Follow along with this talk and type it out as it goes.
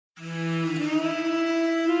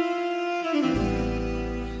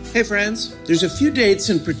Hey friends, there's a few dates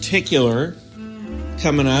in particular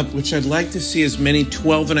coming up which I'd like to see as many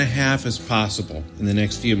 12 and a half as possible in the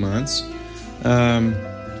next few months.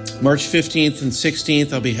 March 15th and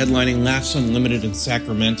 16th, I'll be headlining Laughs Unlimited in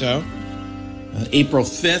Sacramento. April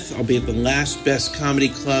 5th, I'll be at the Last Best Comedy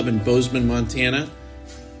Club in Bozeman, Montana.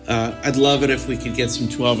 I'd love it if we could get some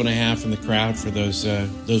 12 and a half in the crowd for those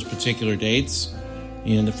particular dates.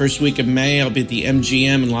 And the first week of May, I'll be at the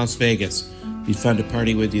MGM in Las Vegas. Be fun to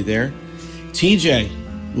party with you there. TJ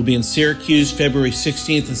will be in Syracuse February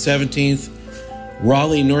 16th and 17th.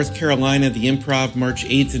 Raleigh, North Carolina, the Improv March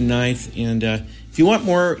 8th and 9th. And if you want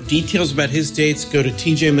more details about his dates, go to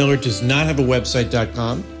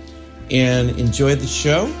tjmillerdoesnothaveawebsite.com and enjoy the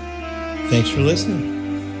show. Thanks for listening.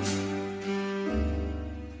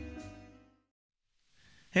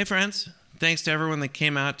 Hey friends, thanks to everyone that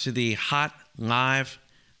came out to the hot, live,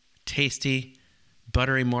 tasty,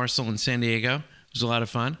 buttery morsel in San Diego. It was a lot of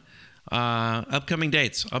fun. Upcoming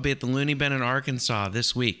dates. I'll be at the Looney Bin in Arkansas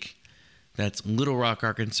this week. That's Little Rock,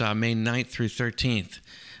 Arkansas, May 9th through 13th.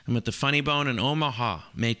 I'm at the Funny Bone in Omaha,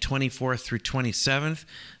 May 24th through 27th.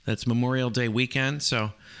 That's Memorial Day weekend.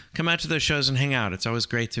 So come out to those shows and hang out. It's always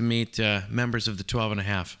great to meet members of the 12 and a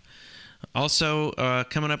half. Also,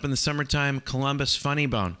 coming up in the summertime, Columbus Funny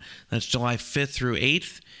Bone. That's July 5th through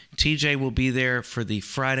 8th. TJ will be there for the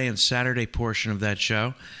Friday and Saturday portion of that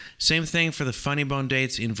show. Same thing for the Funny Bone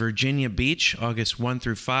dates in Virginia Beach, August 1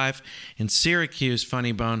 through 5, and Syracuse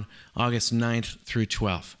Funny Bone, August 9th through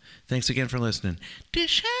 12th. Thanks again for listening.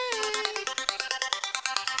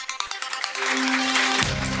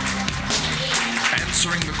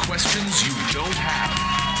 Answering the questions you don't have.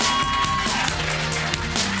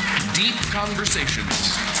 Deep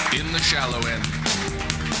conversations in the shallow end.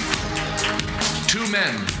 Two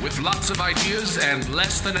men with lots of ideas and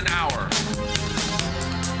less than an hour.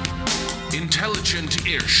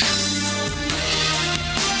 Intelligent-ish.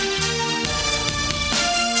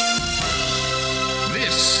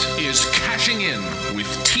 This is Cashing In with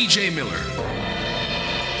TJ Miller.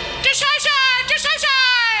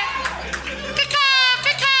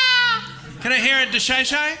 Can I hear it,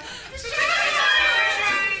 Deshai?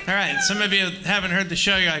 All right, some of you haven't heard the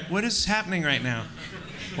show. You're like, what is happening right now?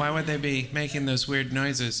 Why would they be making those weird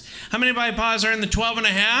noises? How many by paws are in the 12 and a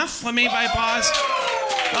half? Let me by paws.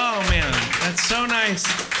 Oh, man, that's so nice.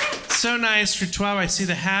 So nice for 12. I see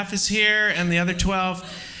the half is here and the other 12.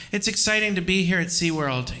 It's exciting to be here at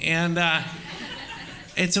SeaWorld. And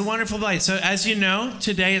it's a wonderful place. So as you know,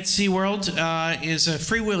 today at SeaWorld is a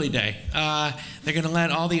Free Willy Day. They're going to let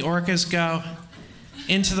all the orcas go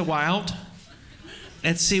into the wild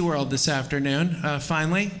at SeaWorld this afternoon,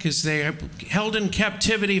 finally, because they are held in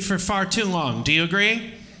captivity for far too long. Do you agree? Yeah.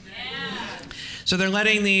 So they're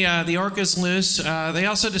letting the orcas loose. They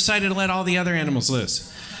also decided to let all the other animals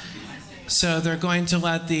loose. So they're going to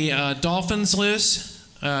let the dolphins loose,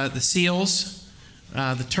 the seals,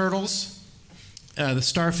 the turtles, the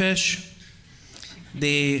starfish,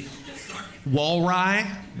 the walrus,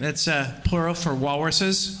 that's plural for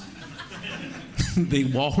walruses, the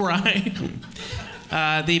walrus.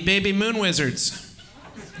 The baby moon wizards,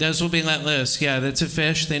 those will be let loose. Yeah, that's a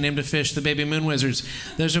fish. They named a fish the baby moon wizards.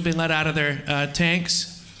 Those will be let out of their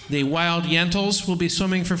tanks. The wild yentls will be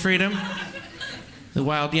swimming for freedom. The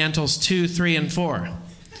wild yentls 2, 3, and 4.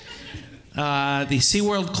 The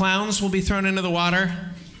SeaWorld clowns will be thrown into the water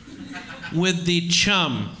with the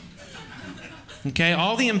chum. Okay,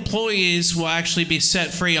 all the employees will actually be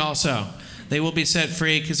set free also. They will be set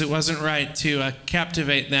free because it wasn't right to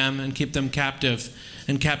captivate them and keep them captive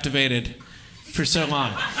and captivated for so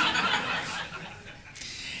long.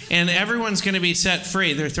 And everyone's going to be set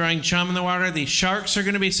free. They're throwing chum in the water. The sharks are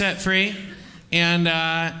going to be set free. And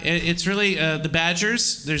it's really the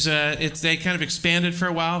badgers. They kind of expanded for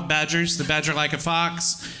a while. Badgers, the badger like a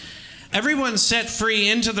fox. Everyone's set free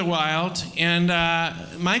into the wild. And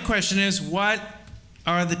my question is, what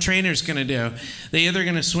are the trainers going to do? They either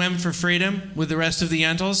going to swim for freedom with the rest of the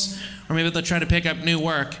yentls, or maybe they'll try to pick up new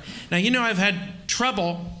work. Now, you know, I've had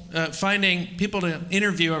trouble finding people to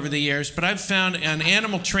interview over the years, but I've found an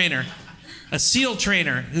animal trainer, a seal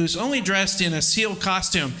trainer, who's only dressed in a seal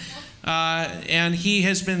costume, and he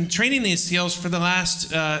has been training these seals for the last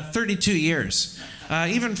 32 years.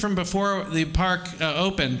 Even from before the park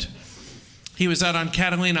opened, he was out on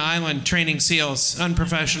Catalina Island training seals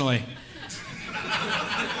unprofessionally.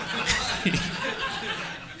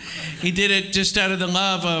 He did it just out of the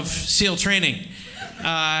love of SEAL training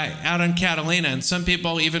out on Catalina. And some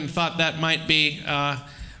people even thought that might be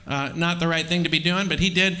not the right thing to be doing, but he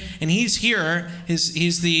did. And he's here.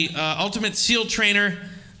 He's the ultimate SEAL trainer,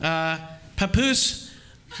 Papoose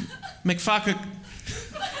McFucker.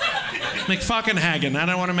 McFucking-Hagen. I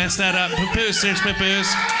don't want to mess that up. Papoose. There's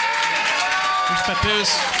Papoose. There's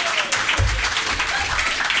Papoose.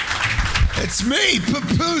 It's me,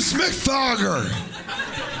 Papoose McFogger.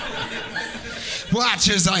 Watch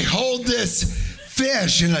as I hold this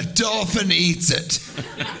fish and a dolphin eats it,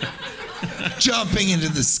 jumping into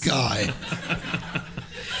the sky.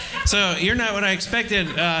 So you're not what I expected.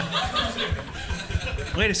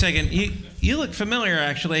 Wait a second. You look familiar,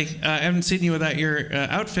 actually. I haven't seen you without your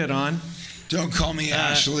outfit on. Don't call me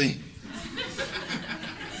Ashley.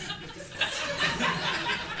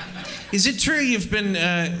 Is it true you've been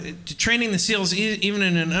training the SEALs even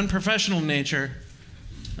in an unprofessional nature?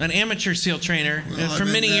 An amateur SEAL trainer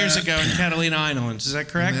from many years ago in Catalina Islands. Is that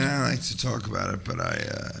correct? I like to talk about it, but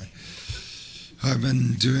I've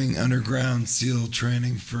been doing underground SEAL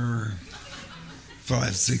training for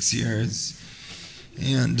 5-6 years.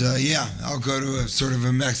 And I'll go to a sort of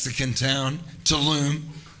a Mexican town, Tulum,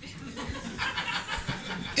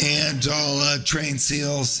 and I'll train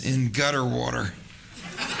SEALs in gutter water.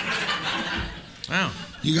 Wow.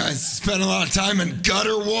 You guys spend a lot of time in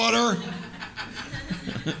gutter water?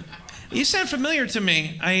 You sound familiar to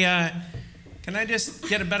me. Can I just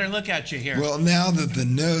get a better look at you here? Well, now that the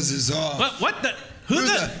nose is off. What the? Who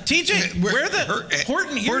the? TJ? Where the?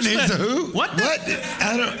 Horton here's Horton the. Who? What the? What?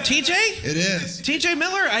 I don't. TJ? It is. TJ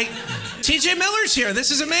Miller. TJ Miller's here.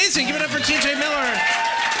 This is amazing. Give it up for TJ Miller.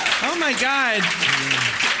 Oh my God.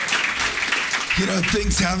 You know,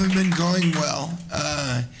 things haven't been going well.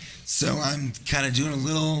 So I'm kind of doing a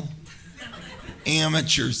little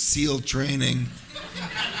amateur SEAL training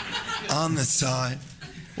on the side.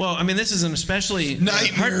 Well, I mean, this is an especially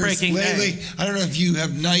Nightmares heartbreaking lately. day. I don't know if you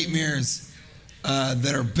have nightmares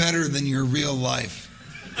that are better than your real life.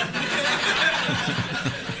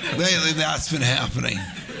 Lately, that's been happening.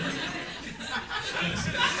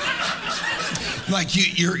 Like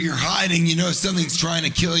you're hiding, you know something's trying to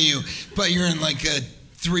kill you, but you're in like a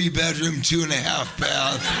 3-bedroom, 2.5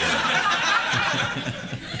 bath.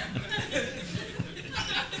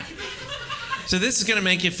 So this is going to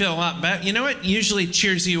make you feel a lot better. You know what usually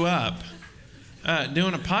cheers you up?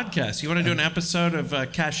 Doing a podcast. You want to do an episode of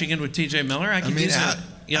Cashing In with TJ Miller?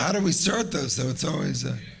 How do we start those, though? It's always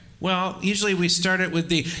Well, usually we start it with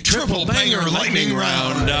the Triple Banger Lightning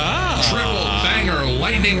Round. Triple Banger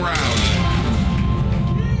Lightning Round.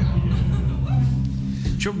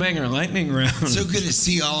 Triple Banger Lightning Round. So good to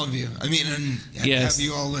see all of you. I mean, and yes. have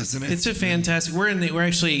you all listening. It's a fantastic. We're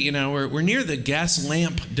actually, you know, we're near the gas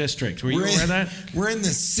lamp district. Were you aware of that? We're in the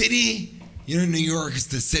city. You know, New York is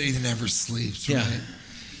the city that never sleeps, right? Yeah.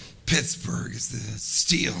 Pittsburgh is the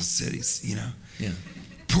steel cities, you know. Yeah.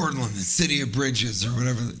 Portland, the city of bridges, or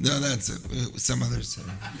whatever. No, that's some other city.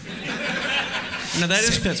 No, that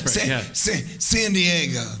is Pittsburgh. San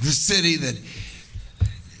Diego, the city that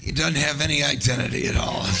it doesn't have any identity at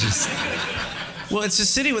all. It's just. Well, it's a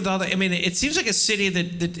city with all the. I mean, it seems like a city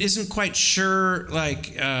that isn't quite sure,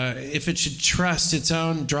 like, if it should trust its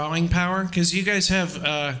own drawing power, because you guys have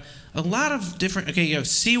a lot of different. Okay, you have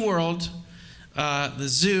SeaWorld, the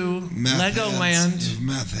zoo, Legoland,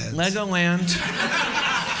 Legoland,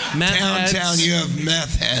 meth heads. Downtown, you have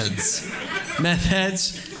meth heads. Meth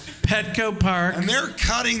heads, Petco Park, and they're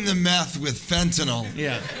cutting the meth with fentanyl.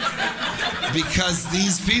 Yeah. Because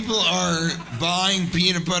these people are buying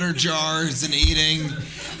peanut butter jars and eating.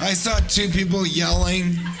 I saw 2 people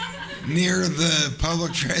yelling near the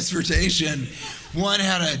public transportation. One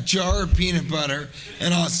had a jar of peanut butter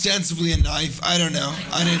and ostensibly a knife. I don't know.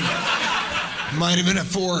 Might have been a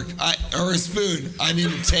fork or a spoon. I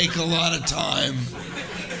didn't take a lot of time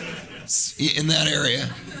in that area.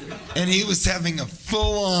 And he was having a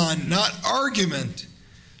full-on, not argument,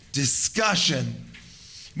 discussion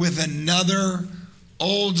with another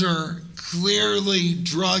older, clearly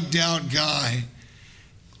drugged out guy,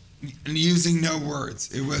 using no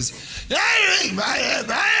words. It was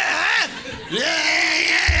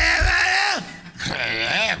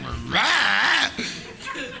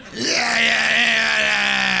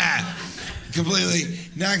completely.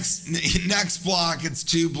 Next block, it's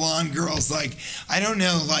 2 blonde girls. Like, I don't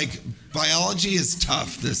know. Like, biology is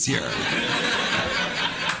tough this year.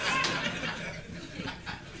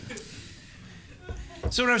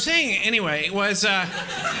 So what I was saying, anyway, was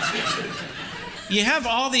you have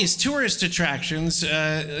all these tourist attractions.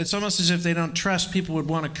 It's almost as if they don't trust people would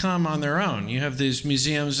want to come on their own. You have these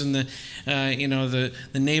museums and the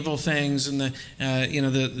naval things and the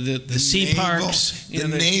sea parks.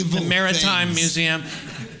 The Maritime things. Museum,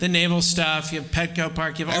 the naval stuff. You have Petco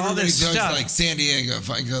Park. You have all this Everybody stuff. goes like San Diego if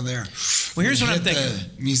I go there. Well, here's what I'm thinking.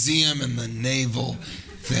 The museum and the naval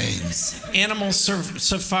things. animal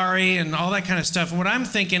safari and all that kind of stuff. And what I'm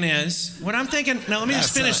thinking, now let me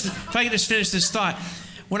just finish, if I could just finish this thought.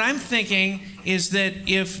 What I'm thinking is that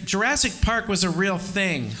if Jurassic Park was a real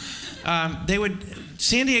thing,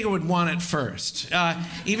 San Diego would want it first.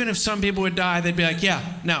 Even if some people would die, they'd be like, yeah,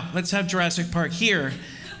 no, let's have Jurassic Park here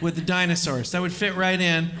with the dinosaurs. That would fit right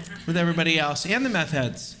in with everybody else and the meth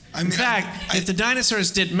heads. In fact, if the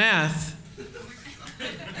dinosaurs did meth,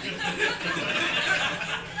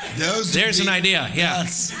 there's an idea, yeah.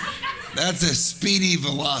 That's a speedy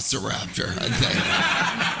velociraptor, I think.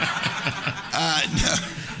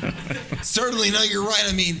 No. Certainly, no, you're right.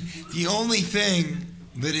 I mean, the only thing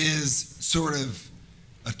that is sort of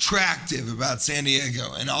attractive about San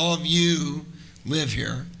Diego, and all of you live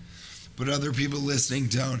here, but other people listening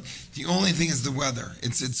don't. The only thing is the weather.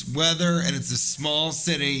 It's weather, and it's a small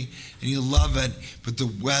city, and you love it, but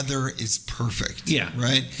the weather is perfect. Yeah,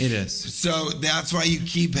 right? It is. So that's why you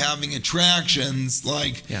keep having attractions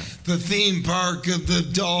like the theme park of the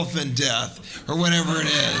dolphin death, or whatever it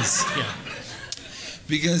is. Yeah.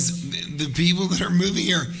 Because the people that are moving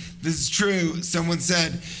here, this is true. Someone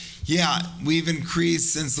said, yeah, we've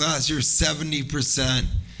increased since last year 70%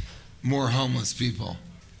 more homeless people.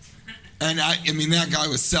 And I mean, that guy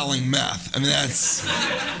was selling meth. I mean, that's,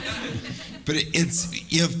 but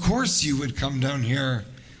of course you would come down here.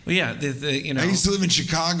 Well, yeah, I used to live in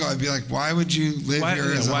Chicago. I'd be like, why would you live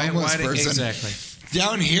here as a homeless person? Exactly.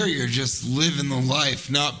 Down here, you're just living the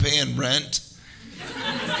life, not paying rent.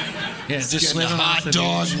 Yeah, just getting a hot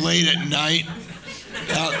dog late at night.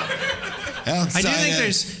 Outside. I do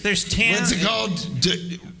think there's tan. What's it called?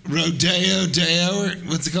 Rodeo Deo? Or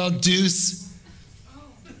what's it called? Deuce?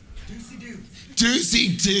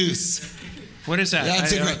 Deucey Deuce. What is that?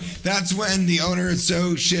 That's when the owner is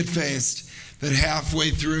so shit-faced that halfway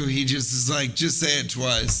through he just is like, just say it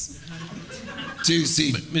twice.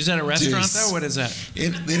 Deucey. Is that a restaurant Deuce. though? What is that?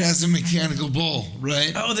 It has a mechanical bull,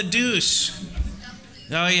 right? Oh, the Deuce.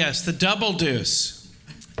 Oh yes, the double Deuce.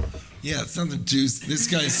 Yeah, it's not the Deuce. This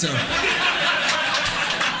guy's so.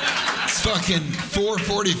 It's fucking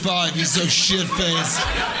 4:45. He's so shit-faced.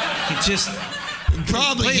 He just.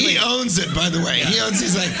 Probably he owns it, by the way. Yeah.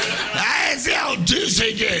 He's like, that's the old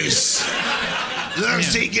Deucey Deuce.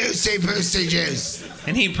 Loosey Goosey Poosey Juice.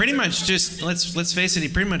 And he pretty much just, let's face it, he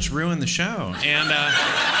pretty much ruined the show. And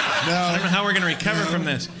I don't know how we're going to recover from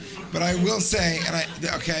this. But I will say,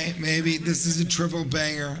 maybe this is a triple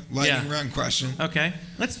banger lightning round question. Okay,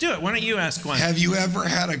 let's do it. Why don't you ask one? Have you ever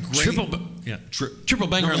had a great triple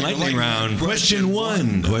banger lightning round? Question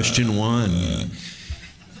one.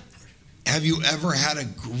 Have you ever had a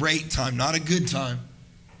great time, not a good time,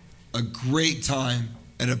 a great time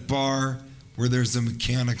at a bar where there's a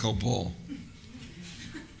mechanical bull?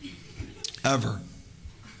 Ever?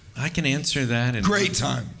 I can answer that. Great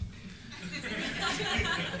time.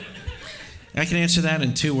 I can answer that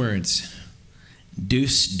in 2 words.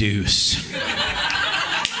 Deuce, deuce.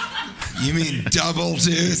 You mean double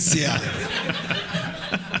deuce? Yeah.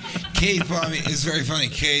 Kate bought me, it's very funny.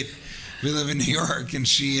 Kate, we live in New York, and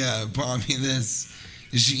she bought me this.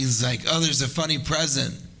 She's like, oh, there's a funny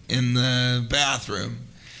present in the bathroom.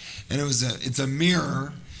 And it's a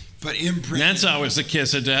mirror, but imprinted. That's always the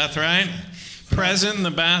kiss of death, right? Present in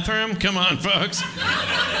the bathroom? Come on, folks.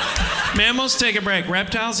 Mammals, take a break.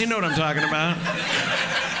 Reptiles, you know what I'm talking about.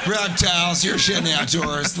 Reptiles, you're shitting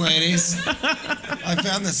outdoors, ladies. I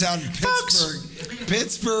found this out in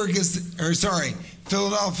Pittsburgh.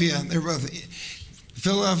 Philadelphia.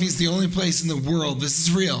 Philadelphia's the only place in the world, this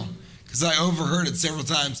is real, because I overheard it several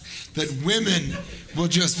times, that women will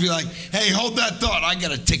just be like, hey, hold that thought, I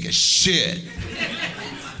gotta take a shit.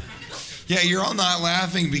 Yeah, you're all not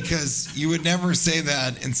laughing because you would never say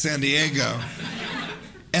that in San Diego.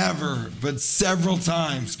 Ever. But several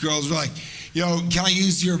times, girls were like, yo, can I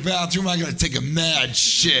use your bathroom? I gotta take a mad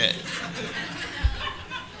shit.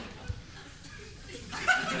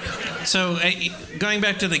 So, going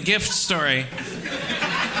back to the gift story,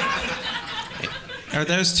 are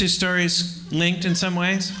those 2 stories linked in some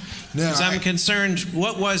ways? No. Because I'm concerned,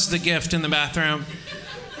 what was the gift in the bathroom?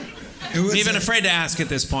 I'm even afraid to ask at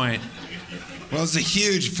this point. Well, it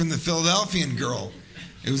was from the Philadelphian girl.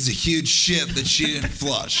 It was a huge shit that she didn't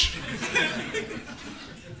flush.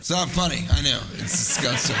 It's not funny, I know. It's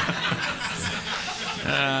disgusting.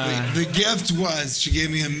 The gift was, she gave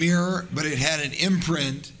me a mirror, but it had an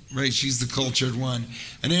imprint, right? She's the cultured one.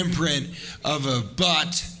 An imprint of a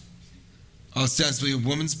butt, ostensibly a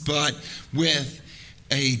woman's butt, with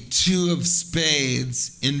a 2 of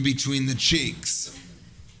spades in between the cheeks.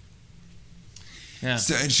 Yeah.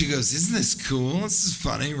 So, and she goes, isn't this cool? This is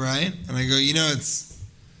funny, right? And I go, it's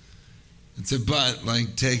It's a butt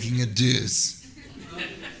like taking a deuce.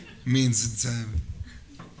 Means it's a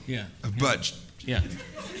butt. Yeah.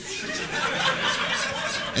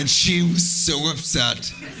 And she was so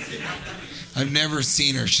upset. I've never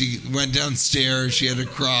seen her. She went downstairs. She had to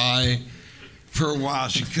cry for a while.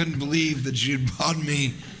 She couldn't believe that she had bought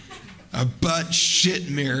me a butt shit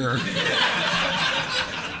mirror.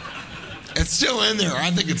 It's still in there. I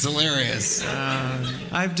think it's hilarious.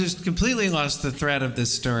 I've just completely lost the thread of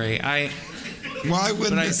this story. Why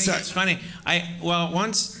wouldn't But I this? think it's funny.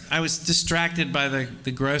 Once I was distracted by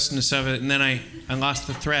the grossness of it, and then I lost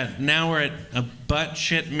the thread. Now we're at a butt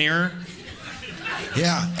shit mirror.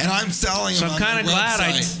 Yeah, and I'm selling So them I'm on kind my of glad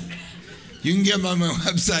website. You can get them on my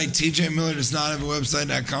website,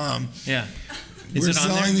 tjmillerdoesnothaveawebsite.com. Yeah. We're Is it on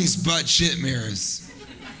selling there? these butt shit mirrors.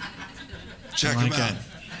 Check I like them out. it.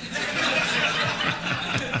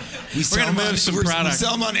 We We're gonna move some product. We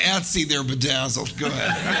sell them on Etsy. They're bedazzled. Go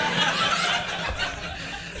ahead.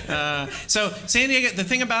 So San Diego, the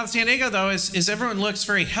thing about San Diego though is everyone looks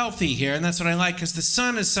very healthy here, and that's what I like because the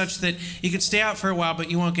sun is such that you could stay out for a while,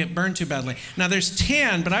 but you won't get burned too badly. Now there's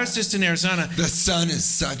tan, but I was just in Arizona. The sun is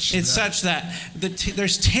such. It's such that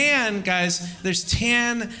there's tan, guys. There's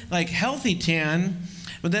tan, like healthy tan,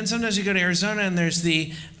 but then sometimes you go to Arizona and there's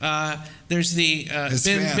the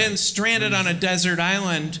been stranded on a desert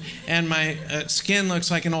island, and my skin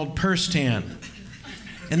looks like an old purse tan.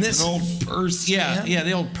 And this an old purse tan? Yeah,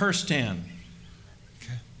 the old purse tan.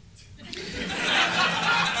 Okay.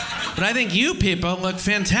 But I think you people look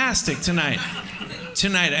fantastic tonight.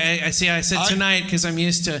 I said tonight because I'm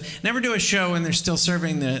used to never do a show when they're still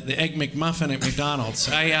serving the Egg McMuffin at McDonald's.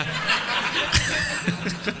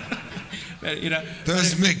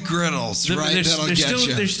 Those McGriddles, right? That'll get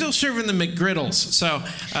you. They're still serving the McGriddles. So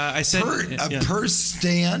I said purse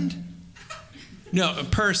stand. No, a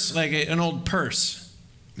purse, like an old purse.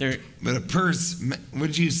 But a purse. What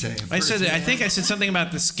did you say? I think I said something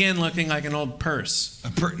about the skin looking like an old purse.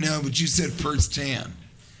 No, but you said purse tan.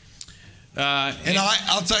 And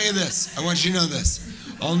I'll tell you this. I want you to know this.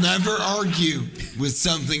 I'll never argue with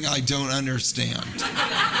something I don't understand.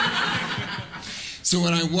 So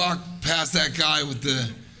when I walk past that guy with the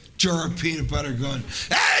jar of peanut butter going,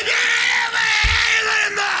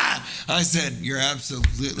 I said, you're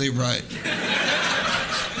absolutely right.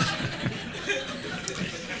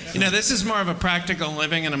 This is more of a practical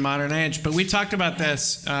living in a modern age, but we talked about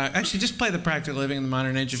this. Actually, just play the practical living in the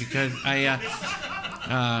modern age if you could. In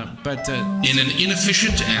an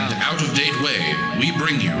inefficient and out-of-date way, we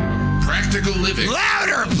bring you Practical Living.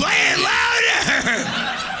 Louder! Play it louder!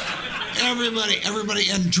 Everybody,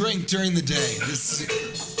 and drink during the day.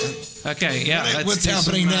 Okay, yeah. What's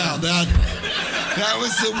happening now? That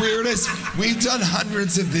was the weirdest. We've done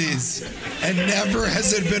hundreds of these, and never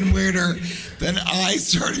has it been weirder than I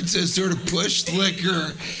started to sort of push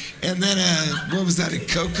liquor, and then what was that? A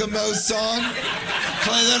Kokomo song?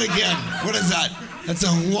 Play that again. What is that? That's a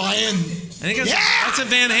Hawaiian. I think that's a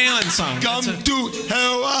Van Halen song. Come to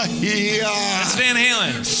Hawaii. That's Van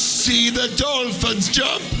Halen. See the dolphins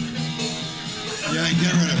jump. Yeah,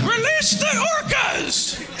 get rid of it. Release the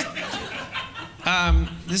orcas!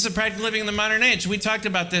 This is a practical living in the modern age. We talked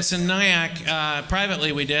about this in Nyack.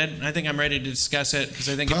 Privately, we did. I think I'm ready to discuss it because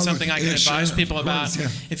I think it's something I can advise people about. Yeah.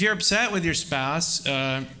 If you're upset with your spouse,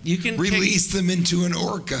 you can release them into an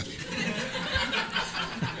orca.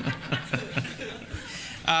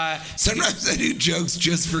 Sometimes I do jokes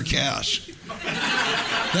just for cash.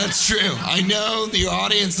 That's true. I know the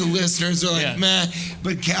audience, the listeners are like, meh,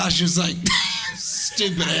 but Cash is like,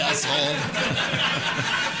 stupid asshole.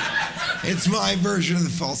 It's my version of the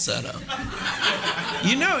falsetto.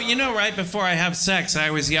 You know, right before I have sex, I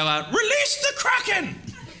always yell out, "Release the Kraken!"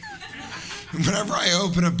 Whenever I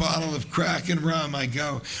open a bottle of Kraken rum, I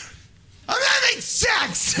go, "I'm having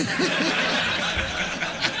sex!"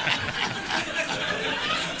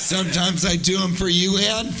 Sometimes I do them for you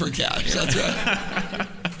and for Cash. That's right.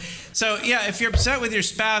 So, yeah, if you're upset with your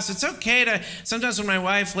spouse, it's okay to, sometimes when my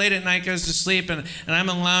wife late at night goes to sleep and I'm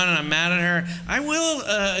alone and I'm mad at her, I will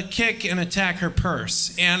kick and attack her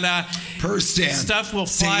purse. And purse stand. Stuff will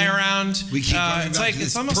fly around. We keep going it's back like to this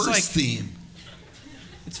it's almost purse like theme.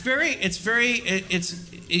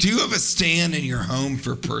 Do you have a stand in your home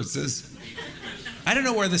for purses? I don't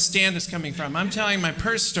know where the stand is coming from. I'm telling my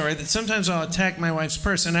purse story that sometimes I'll attack my wife's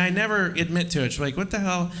purse, and I never admit to it. She's like, what the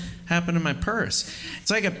hell happened to my purse?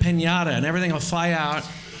 It's like a piñata, and everything will fly out.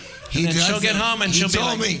 And then she'll get home, and she'll be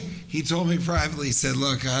like... He told me privately, he said,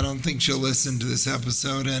 look, I don't think she'll listen to this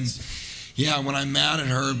episode, and yeah, when I'm mad at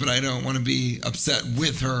her, but I don't want to be upset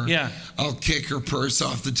with her, I'll kick her purse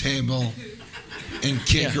off the table. and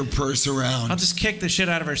kick her purse around. I'll just kick the shit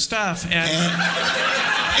out of her stuff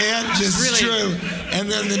And just really- true. And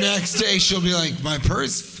then the next day she'll be like, my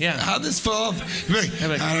purse? Yeah. How'd this fall off? Like,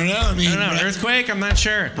 like, I don't know. I mean, I don't know, earthquake? I'm not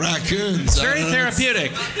sure. raccoons. It's very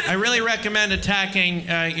therapeutic. I really recommend attacking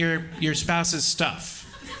your spouse's stuff.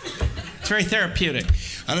 It's very therapeutic.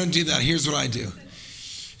 I don't do that. Here's what I do.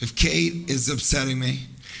 If Kate is upsetting me,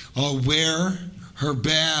 I'll wear her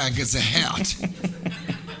bag as a hat.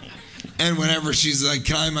 And whenever she's like,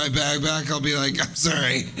 can I have my bag back? I'll be like, I'm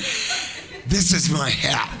sorry. This is my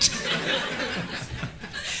hat.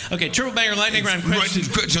 Okay, triple banger lightning round question.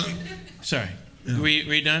 Sorry.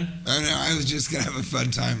 We done? I know. I was just going to have a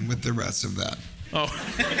fun time with the rest of that. Oh.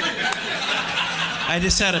 I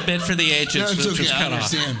just had a bit for the ages, No, it's which okay. was I cut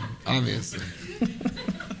off. understand, obviously.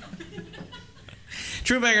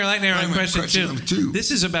 True banger lightning round question number two. This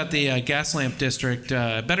is about the gas lamp district.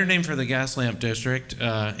 Better name for the gas lamp district.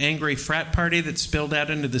 Angry frat party that spilled out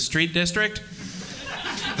into the street district.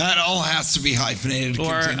 That all has to be hyphenated.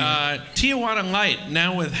 Or Tijuana Light,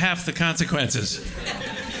 now with half the consequences.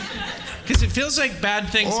 Because it feels like bad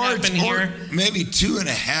things happen here. Or maybe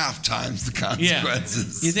 2.5 times the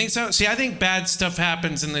consequences. Yeah. You think so? See, I think bad stuff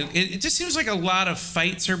happens, and it just seems like a lot of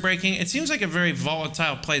fights are breaking. It seems like a very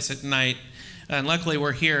volatile place at night. And luckily,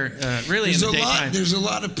 we're here really in the daytime. There's a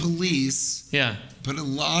lot of police. Yeah. But a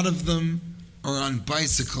lot of them are on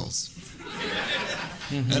bicycles.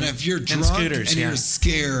 Mm-hmm. And if you're drunk scooters, and you're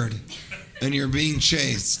scared and you're being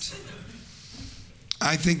chased,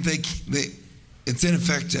 I think it's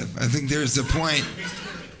ineffective. I think there's a point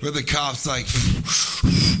where the cop's like,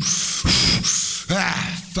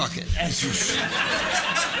 fuck it.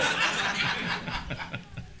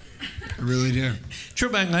 I really do. True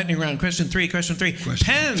bang lightning round. Question three.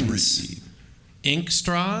 Pens. Ink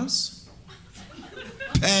straws.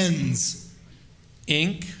 Pens.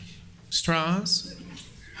 Ink straws.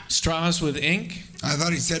 Straws with ink. I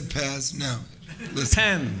thought he said Pez. No. Listen.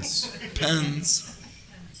 Pens. Pens.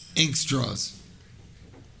 Ink straws.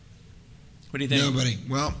 What do you think? Nobody.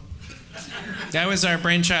 Well, that was our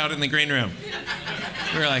brainchild in the green room.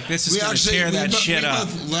 We were like, this is going to tear that shit up.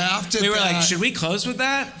 We both laughed at We were that. like, should we close with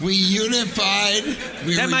that? We unified.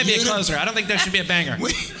 That might be a closer. I don't think that should be a banger.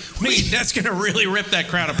 That's going to really rip that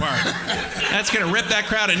crowd apart. That's going to rip that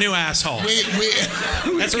crowd a new asshole.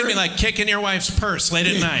 That's going to be like kicking your wife's purse late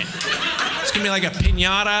at night. It's going to be like a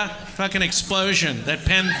piñata fucking explosion, that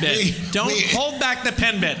pen bit. Hold back the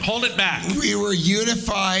pen bit. Hold it back. We were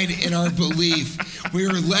unified in our belief. We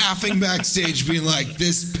were laughing backstage being like,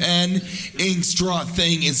 this pen ink straw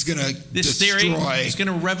thing is going to destroy. Theory is going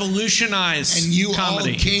to revolutionize and you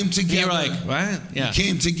comedy. all came together. You were like, what? Yeah. You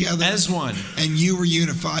came together. As one. And you were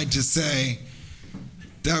unified to say,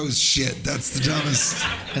 that was shit. That's the dumbest.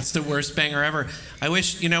 That's the worst banger ever. I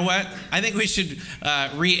wish, you know what? I think we should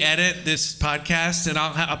re-edit this podcast, and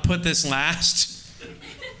I'll put this last,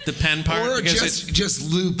 the pen part. Or because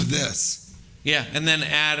just loop this. Yeah, and then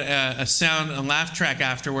add a laugh track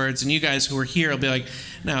afterwards, and you guys who were here will be like,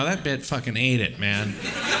 no, that bit fucking ate it, man.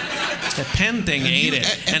 The pen thing ate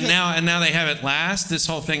it. And now they have it last. This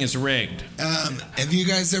whole thing is rigged. Have you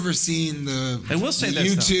guys ever seen the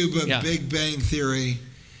YouTube of Big Bang Theory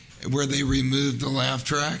where they removed the laugh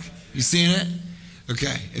track? You seen it?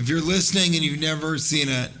 Okay. If you're listening and you've never seen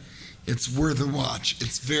it, it's worth a watch.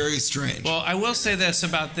 It's very strange. Well, I will say this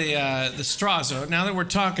about the straws, though. Now that we're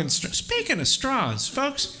talking, speaking of straws,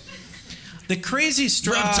 folks, the crazy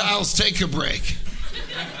straw. Reptiles, take a break.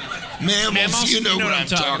 Mammals, you know what I'm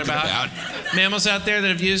talking about. Mammals out there that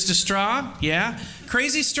have used a straw, yeah.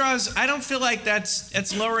 Crazy straws, I don't feel like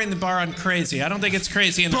that's lowering the bar on crazy. I don't think it's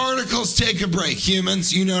crazy enough. Barnacles, take a break.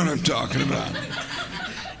 Humans, you know what I'm talking about.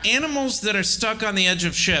 Animals that are stuck on the edge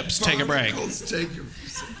of ships, take a break. Barnacles, take a break.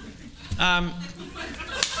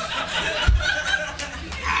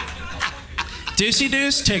 Deucey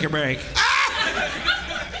Deuce, take a break.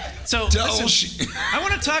 So listen, I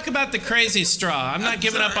want to talk about the crazy straw. I'm not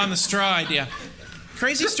giving up on the straw idea.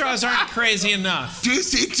 Crazy straws aren't crazy enough.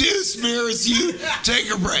 Deucey Deuce mirrors, you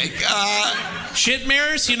take a break. Shit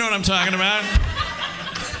mirrors, you know what I'm talking about.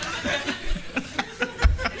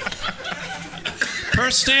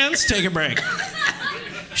 Purse stands, take a break.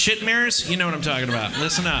 Shit mirrors, you know what I'm talking about.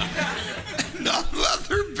 Listen up.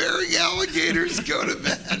 Non-leather-bearing alligators go to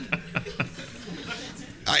bed.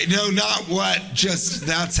 I know not what, just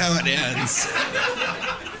that's how it ends.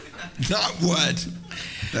 Not what.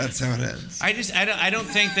 That's how it ends. I don't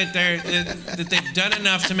think that they've done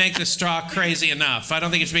enough to make the straw crazy enough. I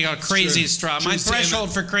don't think it should be called crazy straw. My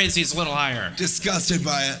threshold for crazy is a little higher. Disgusted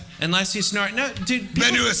by it. Unless you snort. No, dude.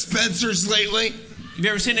 Been to a Spencer's lately? Have you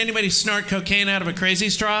ever seen anybody snort cocaine out of a crazy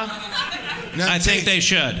straw? No, I think they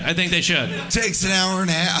should. Takes an hour and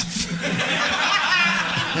a half.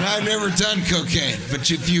 And I've never done cocaine, but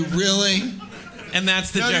if you really... And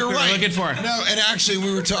that's the joke you're we were looking for. No, and actually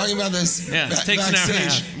we were talking about this Yeah, it takes an hour and a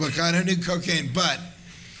backstage. half. Look, I don't do cocaine, but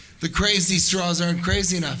the crazy straws aren't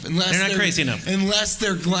crazy enough. They're not crazy enough. Unless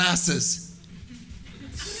they're glasses.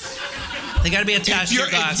 They got to be attached to your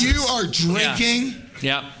glasses. If you are drinking,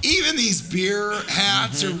 even these beer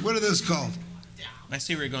hats, or what are those called? I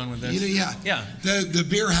see where you're going with this. Yeah. The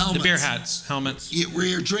beer helmets. The beer hats, helmets. Where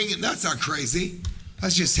you're drinking, that's not crazy.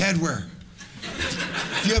 That's just headwear.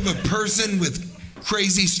 If you have a person with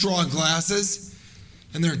crazy straw glasses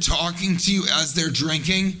and they're talking to you as they're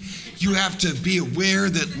drinking, you have to be aware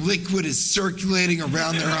that liquid is circulating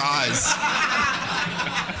around their eyes.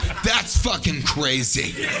 That's fucking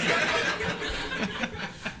crazy.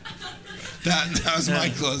 That was my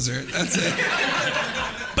closer. That's it.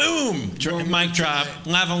 Boom! Mic drop.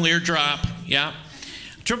 Lavalier drop. Yeah.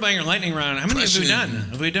 Triple Banger Lightning Round. How many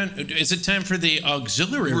have we done? Is it time for the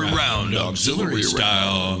auxiliary round? Auxiliary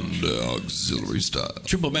style. Auxiliary style.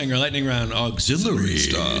 Triple Banger Lightning Round. Auxiliary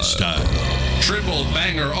style. Triple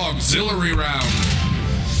Banger Auxiliary Round.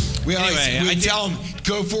 We tell them,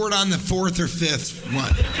 go for it on the fourth or fifth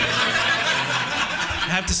one.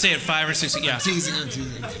 I have to say it 5 or 6. Yeah. Teasing.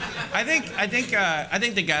 I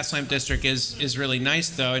think the Gas Lamp District is really nice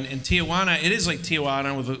though, and Tijuana, it is like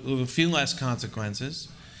Tijuana with a few less consequences.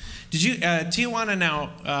 Did you Tijuana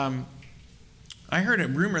now? I heard a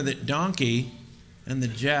rumor that Donkey and the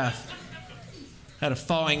Jeff had a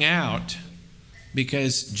falling out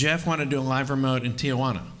because Jeff wanted to do a live remote in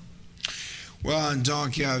Tijuana. Well, and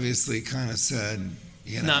Donkey obviously kind of said,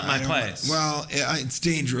 not my place. Well, it's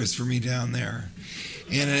dangerous for me down there.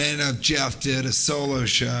 And it ended up Jeff did a solo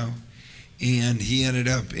show, and he ended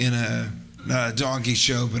up in not a Donkey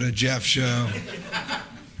show, but a Jeff show,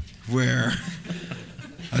 where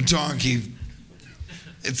a donkey.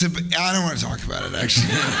 I don't want to talk about it actually.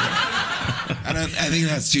 I think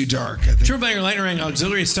that's too dark. Triple Banger Lightning Round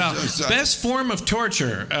Auxiliary style. Best form of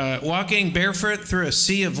torture: walking barefoot through a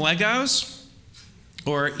sea of Legos,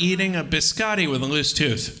 or eating a biscotti with a loose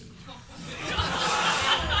tooth.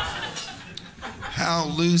 How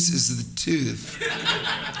loose is the tooth?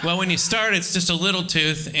 Well, when you start, it's just a little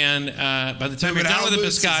tooth, and by the time you're done with the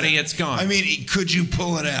biscotti, it's gone. I mean, could you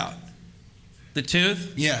pull it out? The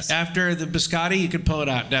tooth? Yes. After the biscotti, you could pull it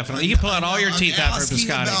out, definitely. You can pull out all your teeth after a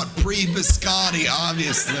biscotti. I'm asking about pre-biscotti,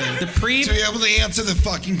 obviously. To be able to answer the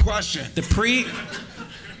fucking question.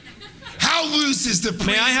 How loose is the pre-biscotti?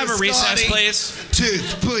 May I have a recess, please?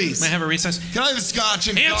 Tooth, please. May I have a recess? Can I have a scotch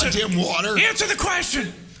and goddamn water? Answer the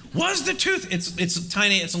question. Was the tooth? It's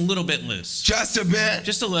tiny. It's a little bit loose. Just a bit.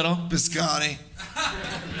 Just a little. Biscotti.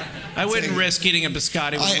 I wouldn't risk eating a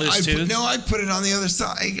biscotti with a loose tooth. No, I put it on the other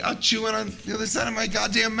side. I'll chew it on the other side of my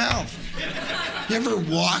goddamn mouth. You ever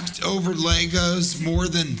walked over Legos more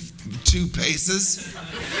than 2 paces?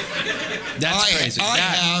 That's crazy. I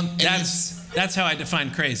have. That's how I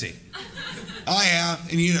define crazy. I have,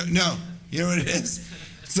 and you know what it is?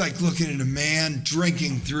 It's like looking at a man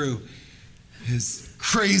drinking through his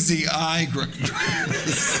crazy eye.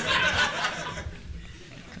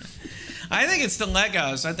 I think it's the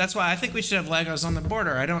Legos. That's why I think we should have Legos on the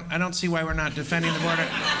border. I don't see why we're not defending the border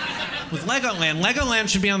with Legoland. Legoland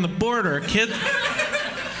should be on the border. Kids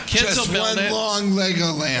just will build it. One long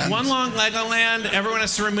Legoland. One long Legoland. Everyone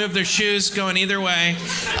has to remove their shoes going either way.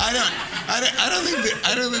 I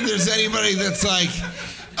don't think there's anybody that's like,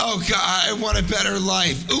 oh God, I want a better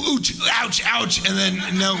life. Ooh, ouch, ouch, and then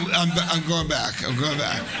no, I'm going back.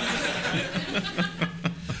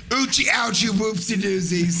 Oochie, ouchie, whoopsie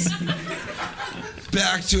doozies.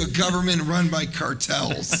 Back to a government run by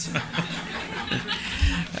cartels.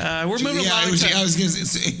 We're moving along. I was going to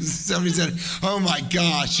say, somebody said, oh my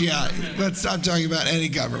gosh, yeah, let's stop talking about any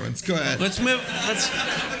governments. Go ahead. Let's move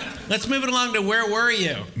it along to where were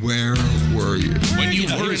you? Where were you? When you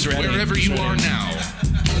were wherever you are now.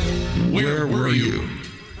 Where were you?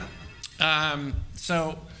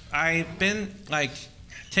 So I've been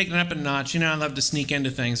taking it up a notch. I love to sneak into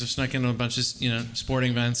things. I've snuck into a bunch of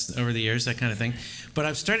sporting events over the years, that kind of thing. But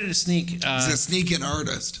I've started to sneak. He's a sneaking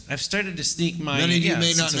artist. I've started to sneak my. Many of you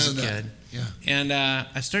may not know that. Kid. Yeah. And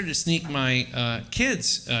I started to sneak my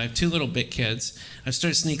kids. I have 2 little bit kids. I've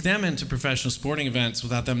started to sneak them into professional sporting events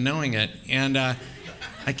without them knowing it. And I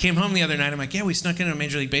came home the other night. I'm like, yeah, we snuck into a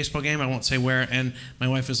Major League Baseball game. I won't say where. And my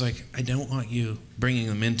wife was like, I don't want you bringing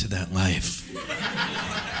them into that life.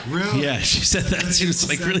 Really? Yeah, she said that. She was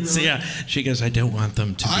like, really? So, yeah. She goes, I don't want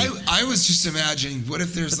them to be. I was just imagining, what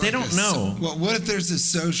if there's but they don't know. What if there's a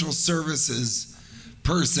social services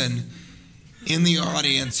person in the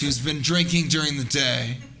audience who's been drinking during the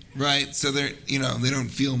day, right? So they're, they don't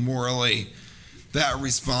feel morally that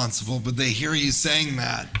responsible, but they hear you saying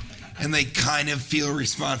that, and they kind of feel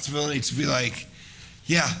responsibility to be like,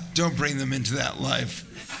 yeah, don't bring them into that life.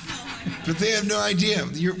 But they have no idea.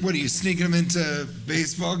 What are you, sneaking them into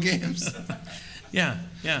baseball games? Yeah.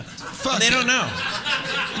 Fuck they don't it. know.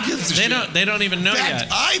 Who gives a shit? They don't even know In fact,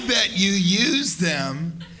 yet. I bet you use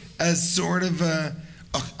them as sort of a.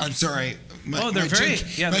 Oh, I'm sorry. My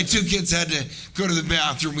two kids had to go to the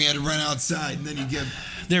bathroom. We had to run outside, and then you get.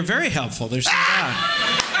 They're very helpful. They're so bad.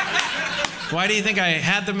 Why do you think I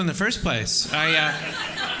had them in the first place?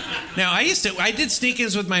 Now, I did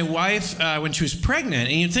sneak-ins with my wife when she was pregnant,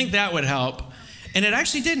 and you'd think that would help. And it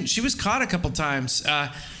actually didn't. She was caught a couple times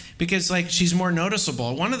because, she's more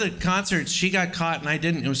noticeable. One of the concerts, she got caught and I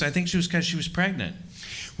didn't. I think she was because she was pregnant.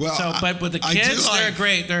 Well, but with the kids,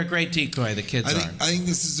 they're a great decoy, the kids are. I think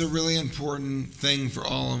this is a really important thing for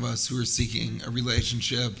all of us who are seeking a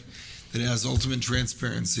relationship that has ultimate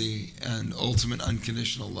transparency and ultimate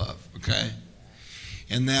unconditional love, okay?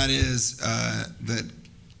 And that is that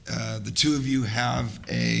the two of you have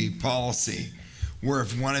a policy where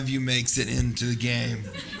if one of you makes it into the game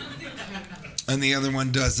and the other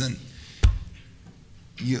one doesn't,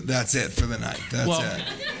 that's it for the night. That's it.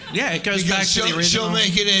 Yeah, it goes back to the original. She'll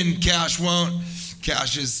make it in, Cash won't.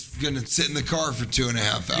 Cash is going to sit in the car for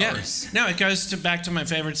 2.5 hours. Yeah. No, it goes back to my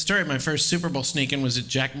favorite story. My first Super Bowl sneak-in was at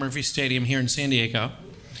Jack Murphy Stadium here in San Diego.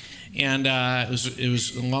 And it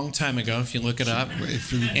was a long time ago, if you look it up.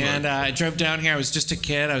 And I drove down here. I was just a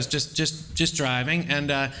kid. I was just driving.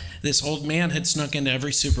 And this old man had snuck into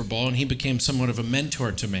every Super Bowl, and he became somewhat of a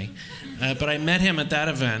mentor to me. But I met him at that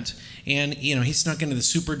event, and he snuck into the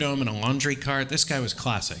Superdome in a laundry cart. This guy was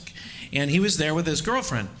classic. And he was there with his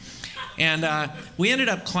girlfriend. And we ended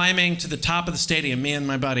up climbing to the top of the stadium, me and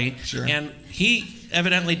my buddy. Sure. And he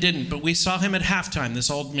evidently didn't, but we saw him at halftime, this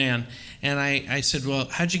old man. And I said, well,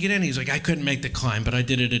 how'd you get in? He's like, I couldn't make the climb, but I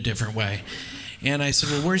did it a different way. And I said,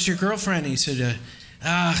 well, where's your girlfriend? He said,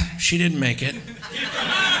 she didn't make it.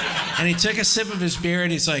 And he took a sip of his beer,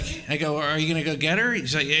 and he's like, I go, are you going to go get her?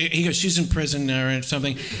 He goes, she's in prison or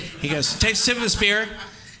something. He goes, takes a sip of his beer,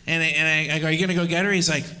 and I go, are you going to go get her? He's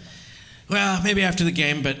like, well, maybe after the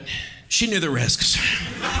game, but she knew the risks.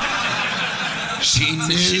 She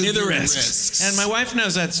knew the risks. And my wife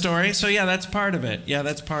knows that story, so yeah, that's part of it. Yeah,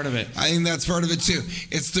 that's part of it. I think that's part of it too.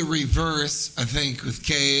 It's the reverse, I think, with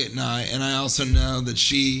Kate and I also know that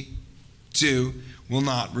she, too, will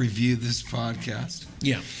not review this podcast.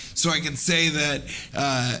 Yeah. So I can say that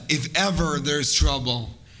if ever there's trouble,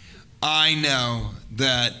 I know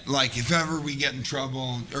that, if ever we get in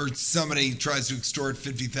trouble or somebody tries to extort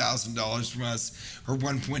 $50,000 from us or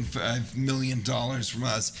 $1.5 million from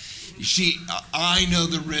us, I know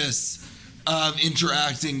the risks of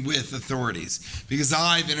interacting with authorities because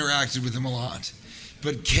I've interacted with them a lot.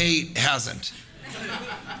 But Kate hasn't.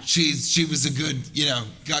 She was a good,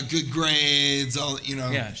 got good grades,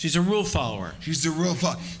 Yeah, she's a rule follower. She's a rule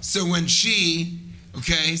follower. So when she,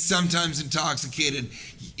 sometimes intoxicated,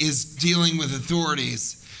 is dealing with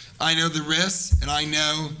authorities, I know the risks, and I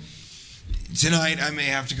know tonight I may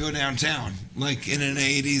have to go downtown, like in an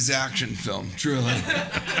 80s action film, truly.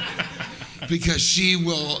 Because she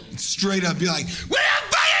will straight up be like, what the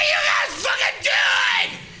fuck are you guys fucking doing?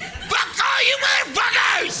 Fuck all you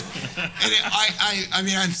motherfuckers! And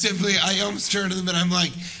I almost turn to them and I'm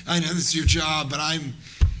like, I know this is your job, but I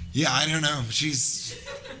don't know.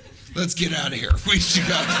 Let's get out of here. We should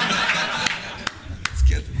go. Let's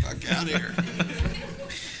get the fuck out of here.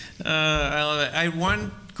 I love it. I had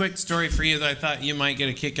one quick story for you that I thought you might get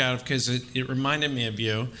a kick out of because it reminded me of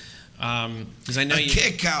you. Because I know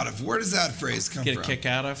kick out of. Where does that phrase come from? Get a kick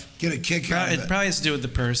out of? Get a kick out of it. It probably has to do with the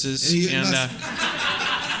purses.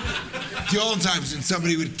 The old times when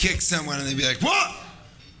somebody would kick someone and they'd be like, what?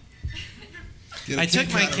 I took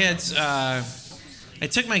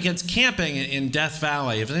my kids camping in Death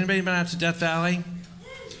Valley. Has anybody been out to Death Valley?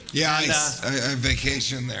 Yeah, I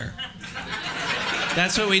vacationed there.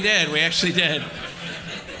 That's what we did. We actually did.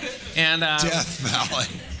 And Death Valley.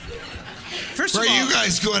 First of all, where are you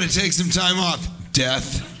guys going to take some time off?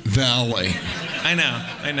 Death Valley. I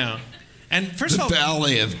know. And first of all, the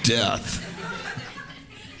Valley of Death.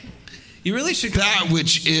 You really should. That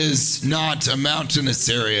which is not a mountainous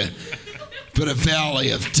area, but a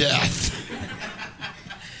valley of death.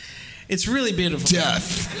 It's really beautiful.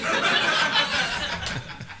 Death.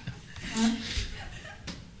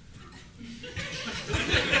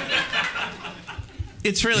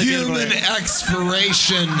 It's really human beautiful.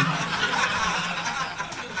 expiration.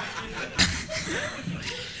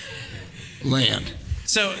 Land.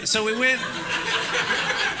 So we went.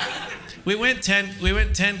 We went tent.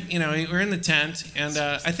 You know, we were in the tent, and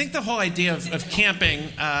I think the whole idea of camping.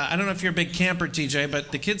 I don't know if you're a big camper, TJ,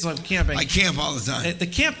 but the kids love camping. I camp all the time. The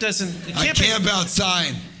camp doesn't. I camp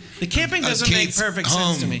outside. The camping doesn't make perfect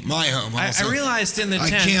sense to me. My home. Also. I realized in the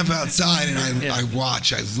tent. I camp outside and I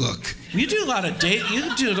watch. I look. You do a lot of day.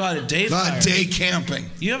 You do a lot of day. A lot of day camping.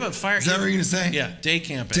 You have a fire. Is that what you're gonna say? Yeah, day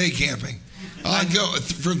camping. Day camping. I go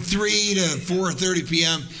from 3 to 4:30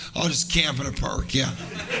 p.m. I'll just camp in a park. Yeah.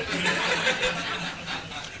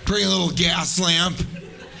 Bring a little gas lamp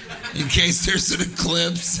in case there's an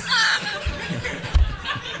eclipse.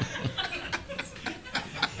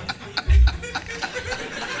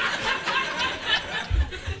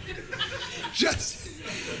 Just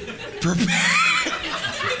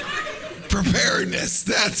preparedness.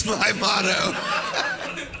 That's my motto.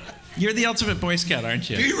 You're the ultimate Boy Scout, aren't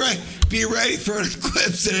you? Be ready for an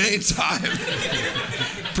eclipse at any time.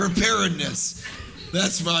 Preparedness.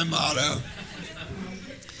 That's my motto.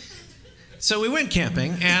 So we went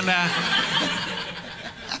camping, and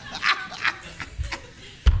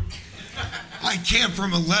I camped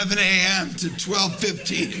from 11 a.m. to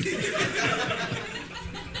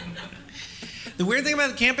 12:15. The weird thing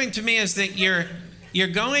about camping to me is that you're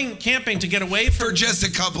going camping to get away from. For just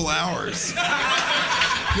a couple hours.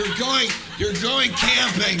 You're going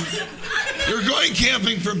camping. You're going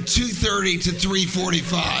camping from 2:30 to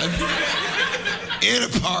 3:45 in a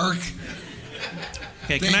park.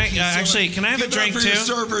 Okay, can I have a drink for too? Your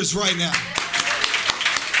servers right now.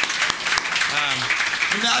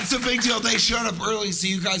 And that's a big deal. They showed up early so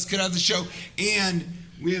you guys could have the show, and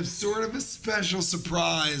we have sort of a special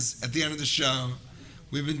surprise at the end of the show.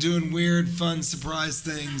 We've been doing weird, fun surprise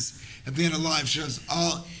things at the end of live shows.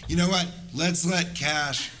 You know what? Let's let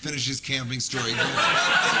Cash finish his camping story.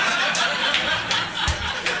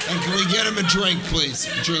 And can we get him a drink, please?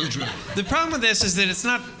 A drink. The problem with this is that it's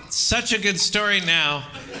not such a good story now.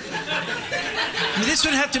 I mean, this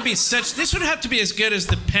would have to be as good as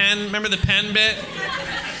the pen. Remember the pen bit?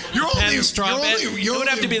 It would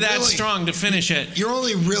have to be that strong to finish it. You're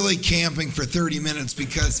only really camping for 30 minutes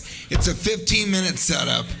because it's a 15-minute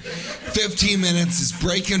setup. 15 minutes is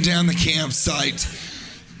breaking down the campsite,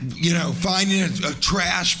 you know, finding a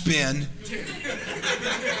trash bin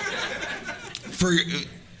for a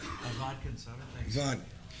vodka and soda. Vodka.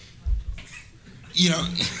 You know.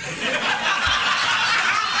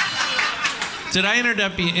 Did I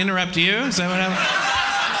interrupt you? Is that what happened?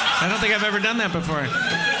 I don't think I've ever done that before.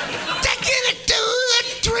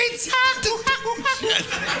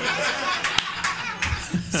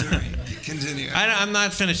 Sorry, continue. I'm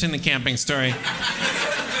not finishing the camping story.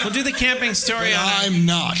 We'll do the camping story. I'm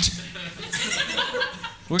not.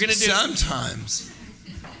 We're gonna do. Sometimes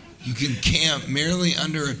you can camp merely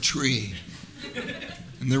under a tree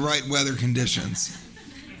in the right weather conditions,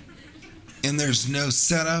 and there's no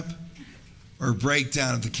setup or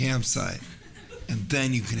breakdown at the campsite, and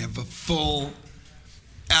then you can have a full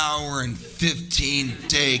hour and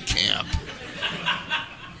 15-day camp.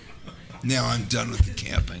 Now I'm done with the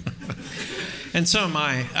camping. And so am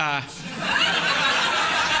I.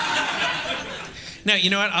 Now,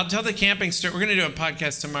 you know what? I'll tell the camping story. We're going to do a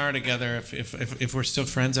podcast tomorrow together if we're still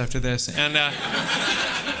friends after this. And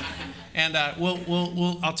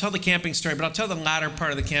I'll tell the camping story, but I'll tell the latter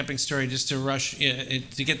part of the camping story just to rush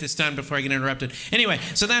to get this done before I get interrupted. Anyway,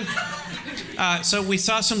 so we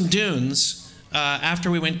saw some dunes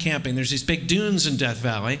after we went camping. There's these big dunes in Death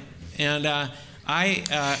Valley, and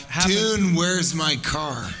Dune, where's my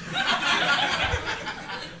car?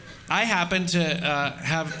 I happened to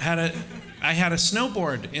I had a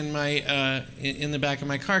snowboard in my in the back of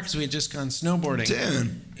my car because we had just gone snowboarding.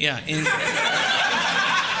 Dune. Yeah.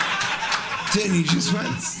 Dune, you just went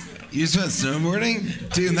snowboarding?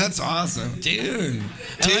 Dude, that's awesome. Dune.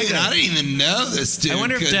 I didn't even know this dude. I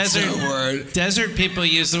wonder if snowboard. desert people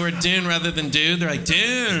use the word dune rather than dude. They're like,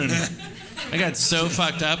 dune. I got so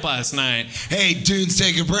fucked up last night. Hey, dunes,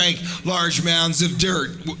 take a break. Large mounds of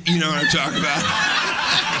dirt. You know what I'm talking about.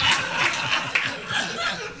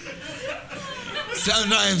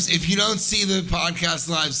 Sometimes, if you don't see the podcast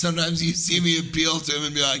live, sometimes you see me appeal to him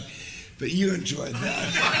and be like, but you enjoyed that.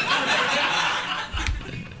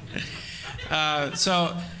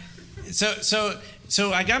 So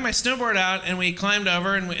I got my snowboard out and we climbed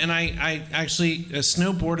over and I actually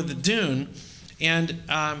snowboarded the dune. And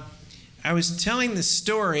I was telling the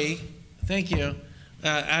story. Thank you.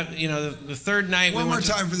 The third night. One more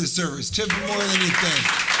time for the servers. Tip them more than you think.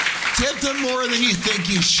 Tip them more than you think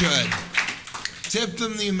you should. Tip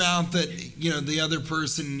them the amount that, the other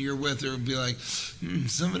person you're with will be like,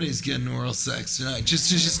 somebody's getting oral sex tonight.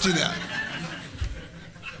 Just do that.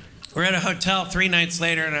 we're at a hotel 3 nights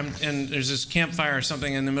later, and there's this campfire or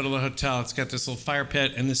something in the middle of the hotel. It's got this little fire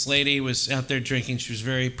pit, and this lady was out there drinking. She was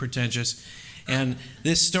very pretentious. And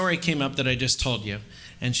this story came up that I just told you.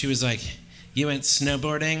 And she was like, you went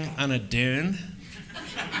snowboarding on a dune?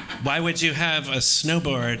 Why would you have a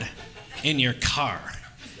snowboard in your car?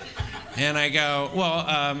 And I go,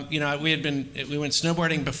 well, we went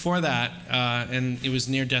snowboarding before that, and it was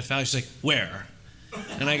near Death Valley. She's like, where?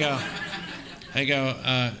 And I go,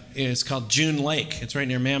 it's called June Lake. It's right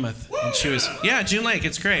near Mammoth. And she was, yeah, June Lake.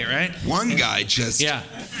 It's great, right? One guy just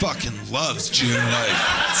fucking loves June Lake.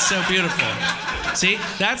 It's so beautiful. See,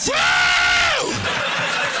 that's. Woo!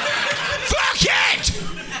 Fuck it!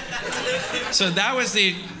 So that was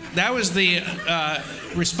the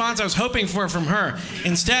response I was hoping for from her.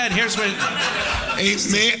 Instead, here's what.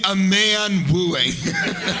 A man wooing.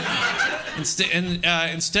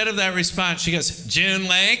 Instead of that response, she goes, June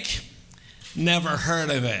Lake? Never heard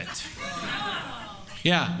of it.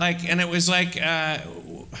 Yeah, and it was like,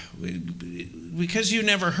 because you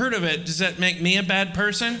never heard of it, does that make me a bad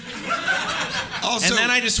person? Also, and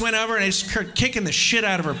then I just went over and I just started kicking the shit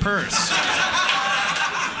out of her purse.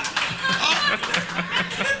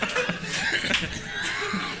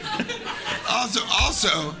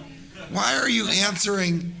 Also, why are you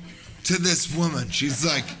answering to this woman? She's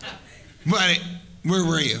like, where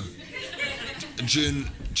were you? June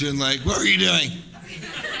Lake, what were you doing?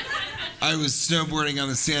 I was snowboarding on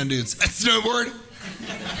the sand dunes. A snowboard?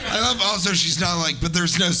 I love also she's not like, but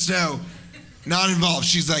there's no snow. Not involved.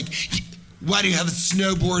 She's like, why do you have a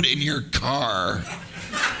snowboard in your car?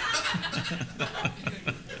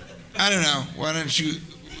 I don't know. Why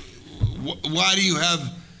do you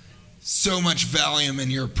have so much Valium in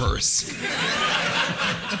your purse?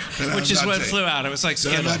 Which is what flew out. It was like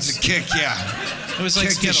Skittles. I'm about to kick, It was like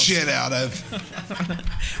kick Skittles. the shit out of.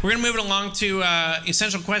 We're going to move it along to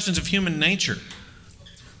essential questions of human nature.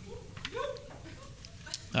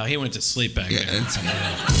 Oh, he went to sleep back there.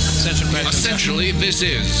 Essential questions. Essentially, this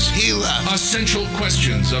is He left. Essential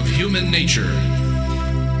Questions of Human Nature.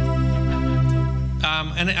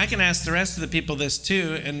 And I can ask the rest of the people this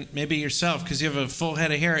too, and maybe yourself, because you have a full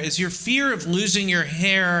head of hair. Is your fear of losing your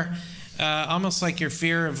hair almost like your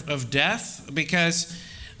fear of death? Because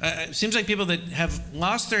it seems like people that have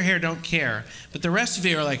lost their hair don't care, but the rest of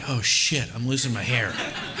you are like, oh shit, I'm losing my hair.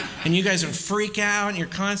 And you guys would freak out, and you're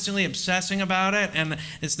constantly obsessing about it, and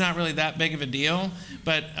it's not really that big of a deal,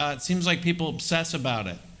 but it seems like people obsess about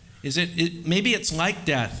it. Maybe it's like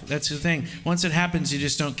death. That's the thing. Once it happens, you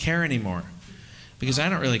just don't care anymore. Because I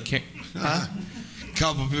don't really care. Huh? A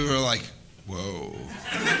couple people are like, whoa.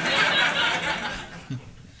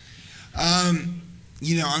 I'm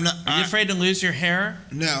not. Are you afraid to lose your hair?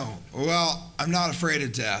 No. Well, I'm not afraid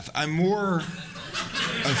of death. I'm more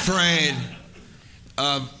afraid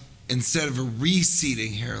of, instead of a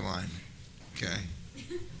receding hairline, okay?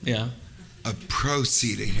 Yeah. A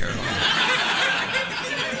proceeding hairline.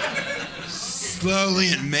 Slowly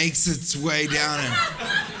it makes its way down and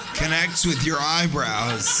connects with your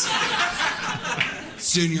eyebrows.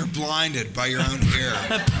 Soon you're blinded by your own hair.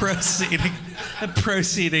 A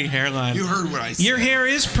proceeding hairline. You heard what I said. Your hair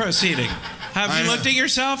is proceeding. Have you looked at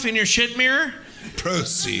yourself in your shit mirror?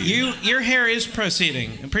 Proceed. Your hair is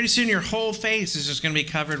proceeding, and pretty soon your whole face is just going to be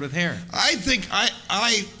covered with hair. I think I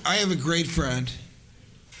have a great friend,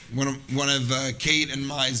 one of Kate and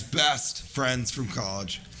my best friends from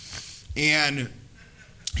college, and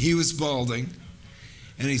he was balding.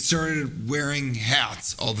 And he started wearing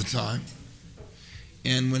hats all the time.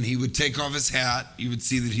 And when he would take off his hat, you would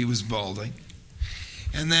see that he was balding.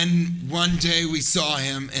 And then one day we saw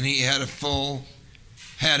him, and he had a full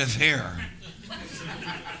head of hair.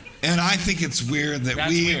 And I think it's weird that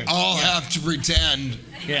we all have to pretend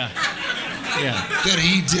that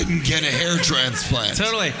he didn't get a hair transplant.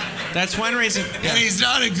 Totally. That's one reason. And he's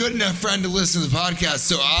not a good enough friend to listen to the podcast,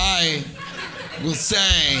 so I will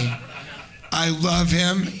say, I love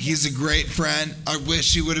him. He's a great friend. I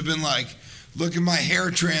wish he would have been like, look at my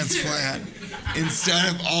hair transplant,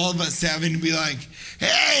 instead of all of us having to be like,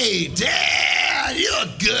 hey, Dad, you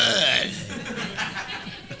look good.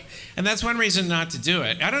 And that's one reason not to do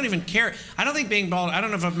it. I don't even care. I don't think being bald, I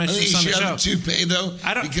don't know if I've mentioned this on the show. You should have a toupee, though,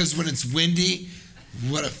 because when it's windy,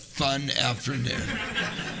 what a fun afternoon.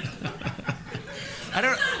 I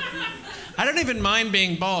don't even mind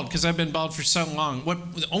being bald because I've been bald for so long.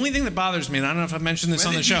 The only thing that bothers me, and I don't know if I've mentioned this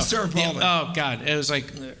on the show. When did you start balding? Oh God, it was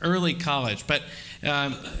like early college. But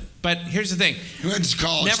here's the thing. You went to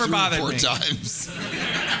college never 3 or 4 bothered me. times.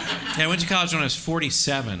 Yeah, I went to college when I was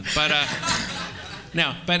 47. But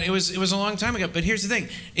No, but it was a long time ago. But here's the thing.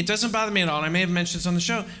 It doesn't bother me at all, and I may have mentioned this on the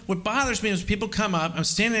show. What bothers me is people come up, I'm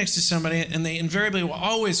standing next to somebody, and they invariably will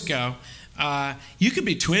always go, you could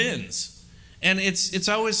be twins. And it's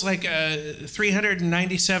always like a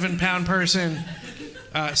 397-pound person,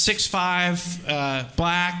 6'5",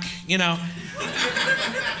 black,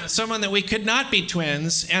 someone that we could not be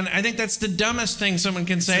twins. And I think that's the dumbest thing someone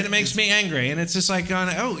can say. That makes me angry. And it's just like,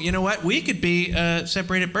 oh, you know what? We could be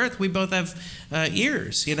separated at birth. We both have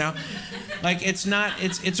ears, Like, it's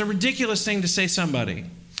a ridiculous thing to say somebody.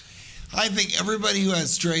 I think everybody who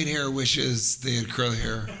has straight hair wishes they had curly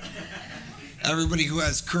hair. Everybody who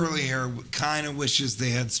has curly hair kind of wishes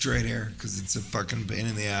they had straight hair because it's a fucking pain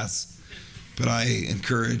in the ass. But I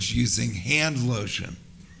encourage using hand lotion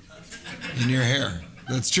in your hair.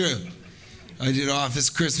 That's true. I did office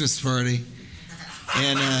Christmas party,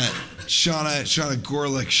 and Shauna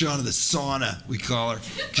Gorlick, Shauna the sauna, we call her,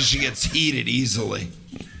 because she gets heated easily.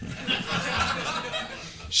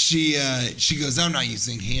 She goes, I'm not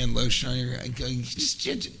using hand lotion on your hair. I go,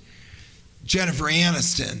 Jennifer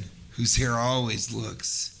Aniston, whose hair always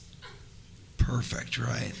looks perfect,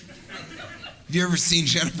 right? Have you ever seen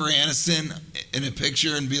Jennifer Aniston in a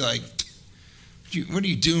picture and be like, what are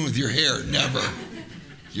you doing with your hair? Never.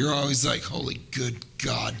 You're always like, holy good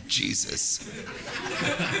God, Jesus.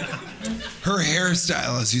 Her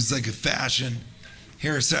hairstylist, who's like a fashion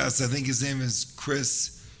hairstylist, I think his name is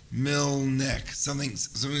Chris Milnick, something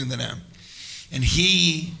with the name. And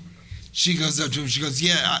she goes up to him, she goes,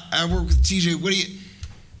 yeah, I work with TJ. What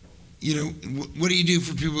do you do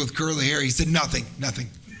for people with curly hair? He said, nothing.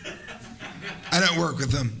 I don't work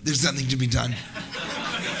with them. There's nothing to be done.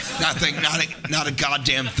 Nothing, not a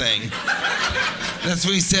goddamn thing. That's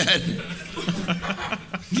what he said.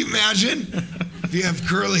 Can you imagine if you have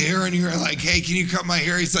curly hair and you're like, hey, can you cut my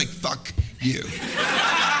hair? He's like, fuck you.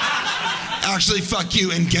 Actually, fuck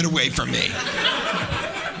you and get away from me.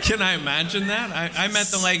 Can I imagine that? I met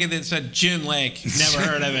the lady that said June Lake. Never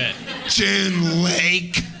heard of it. June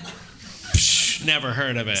Lake. Psh, never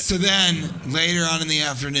heard of it. So then, later on in the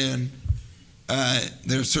afternoon,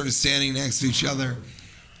 they're sort of standing next to each other,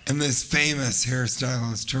 and this famous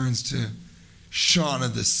hairstylist turns to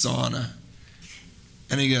Shauna the sauna,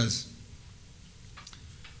 and he goes,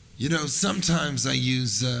 sometimes I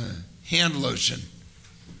use hand lotion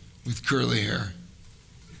with curly hair.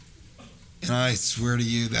 And I swear to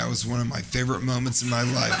you, that was one of my favorite moments in my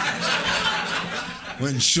life.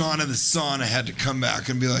 When Shauna the sauna had to come back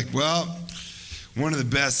and be like, well, one of the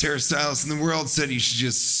best hairstylists in the world said you should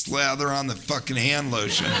just slather on the fucking hand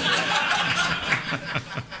lotion.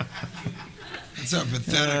 That's how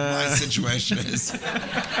pathetic my situation is.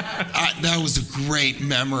 That was a great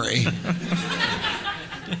memory.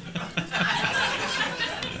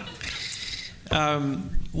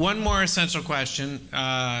 One more essential question.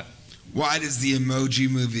 Why does the Emoji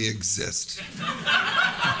Movie exist?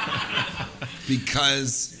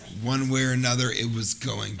 Because one way or another it was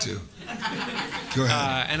going to. Go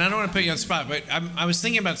ahead. And I don't want to put you on the spot, but I was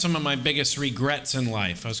thinking about some of my biggest regrets in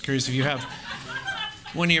life. I was curious if you have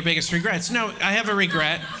one of your biggest regrets. No, I have a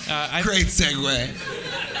regret. Great segue.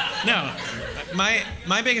 No,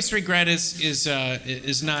 my biggest regret is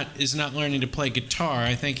not learning to play guitar.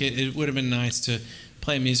 I think it would have been nice to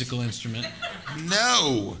play a musical instrument.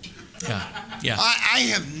 No. Yeah. I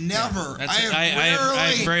have never. Yeah.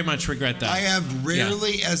 I very much regret that. I have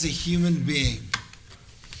rarely, as a human being,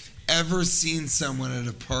 ever seen someone at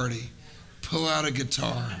a party pull out a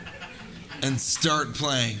guitar and start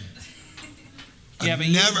playing.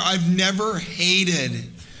 I've never hated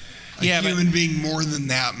a human being more than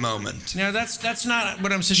that moment. No, that's not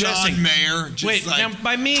what I'm suggesting. John Mayer, just wait, like, now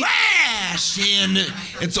by me, crash, and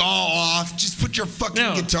it's all off. Just put your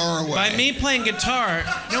fucking guitar away. By me playing guitar,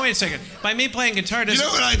 no, wait a second. By me playing guitar doesn't. You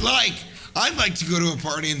know what I'd like? I'd like to go to a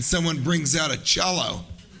party and someone brings out a cello.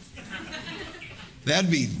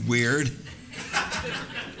 That'd be weird.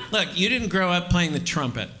 Look, you didn't grow up playing the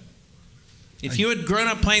trumpet. If you had grown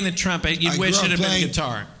up playing the trumpet, you'd wish it had been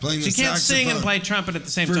guitar. So you can't sing and play trumpet at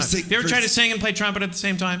the same time. Have you ever tried to sing and play trumpet at the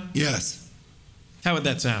same time? Yes. How would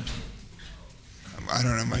that sound? I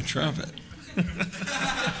don't know my trumpet.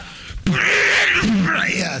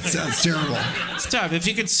 Yeah, it sounds terrible. It's tough. If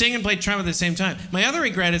you could sing and play trumpet at the same time. My other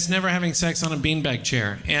regret is never having sex on a beanbag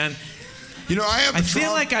chair. And I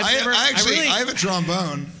feel like I have a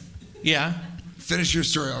trombone. Yeah. Finish your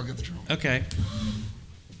story. I'll get the trombone. Okay.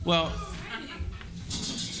 Well,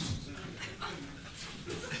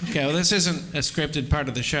 this isn't a scripted part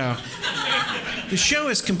of the show. The show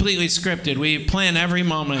is completely scripted. We plan every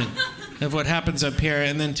moment of what happens up here,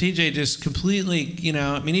 and then TJ just completely,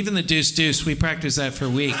 even the deuce, we practice that for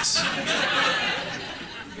weeks.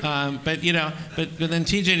 But then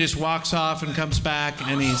TJ just walks off and comes back,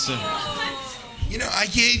 and he's. I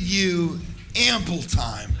gave you ample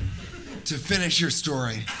time to finish your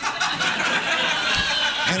story.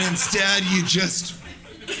 And instead, you just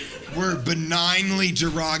were benignly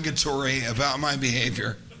derogatory about my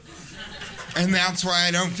behavior. And that's why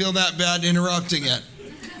I don't feel that bad interrupting it.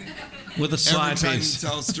 With a slide every time piece. you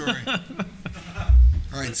tell a story.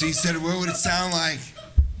 All right, so you said, what would it sound like?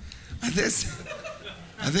 I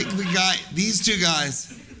think these two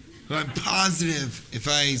guys, who I'm positive if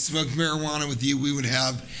I smoked marijuana with you, we would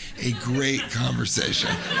have a great conversation.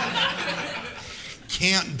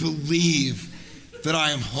 Can't believe that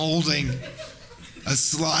I am holding a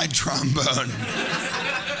slide trombone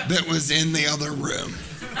that was in the other room.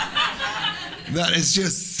 That is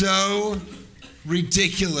just so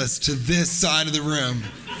ridiculous to this side of the room.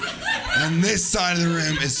 And this side of the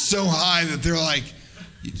room is so high that they're like,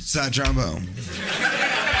 slide trombone.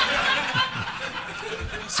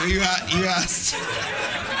 So you asked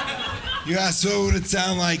what would it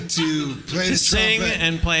sound like to play the sing trumpet?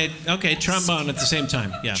 and play, trombone at the same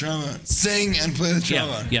time. Yeah. Trombone. Sing and play the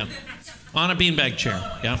trombone. Yeah. On a beanbag chair.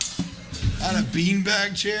 Yeah. On a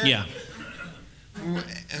beanbag chair? Yeah.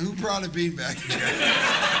 Who brought a beanbag chair?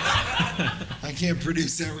 I can't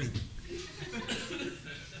produce everything.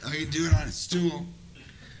 I can do it on a stool.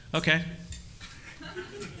 Okay.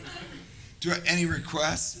 Do you have any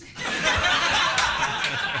requests?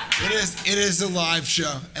 It is a live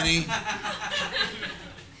show. Any?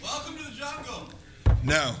 Welcome to the jungle.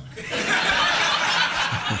 No.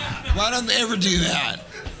 Why don't they ever do that?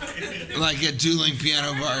 Like at dueling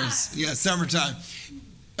piano bars. Yeah, summertime.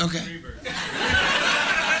 Okay.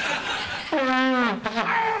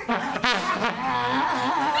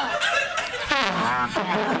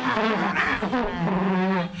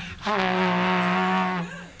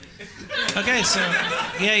 Okay, so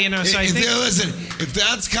I think Listen, if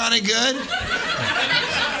that's kind of good,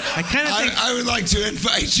 I kind of think I would like to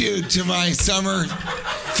invite you to my summer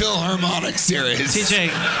Philharmonic series. TJ,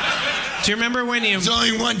 do you remember when you? There's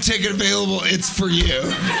only one ticket available. It's for you.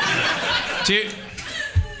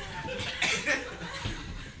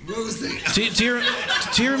 What was the?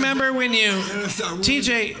 Do you remember when you?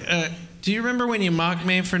 TJ, do you remember when you mocked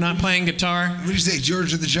me for not playing guitar? What did you say,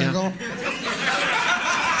 George of the Jungle?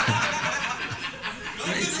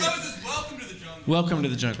 Welcome to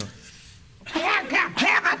the jungle.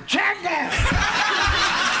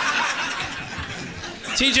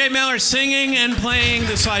 TJ Miller singing and playing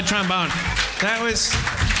the slide trombone. That was,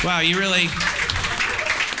 wow, you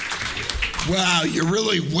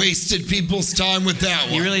really wasted people's time with that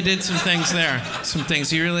one. You really did some things there.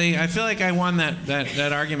 I feel like I won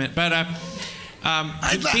that argument. But I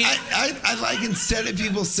like, instead of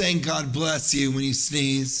people saying God bless you when you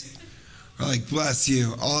sneeze, or like bless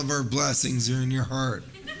you, all of our blessings are in your heart.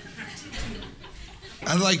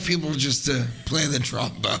 I'd like people just to play the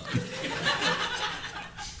trombone.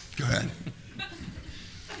 Go ahead.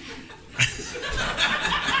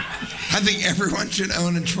 I think everyone should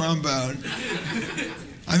own a trombone.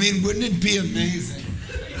 I mean, wouldn't it be amazing?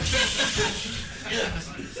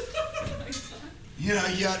 You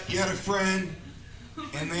had a friend,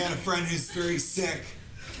 and they had a friend who's very sick.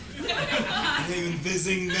 And they've been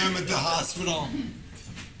visiting them at the hospital.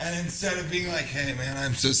 And instead of being like, hey, man,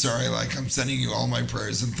 I'm so sorry, like, I'm sending you all my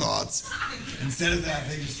prayers and thoughts. Instead of that,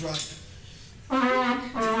 they just write.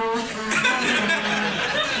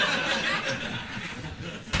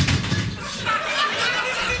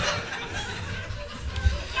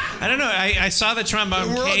 I don't know. I saw the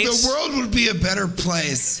trombone case. The world would be a better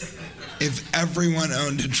place if everyone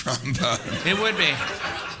owned a trombone. It would be.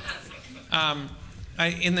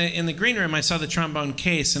 In the green room, I saw the trombone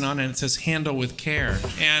case, and on it says "Handle with care."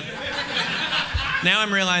 And now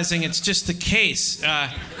I'm realizing it's just the case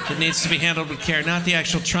that needs to be handled with care, not the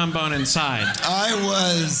actual trombone inside.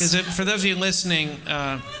 Because for those of you listening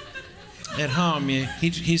at home,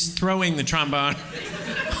 he's throwing the trombone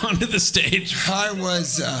onto the stage. I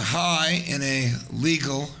was high in a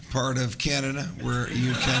legal part of Canada where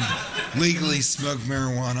you can legally smoke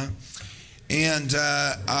marijuana, and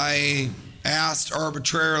I asked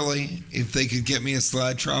arbitrarily if they could get me a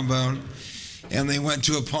slide trombone, and they went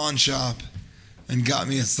to a pawn shop and got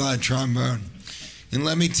me a slide trombone. And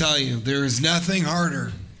let me tell you, there is nothing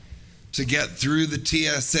harder to get through the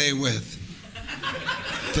TSA with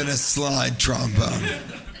than a slide trombone.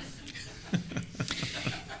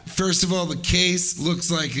 First of all, the case looks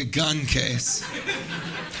like a gun case.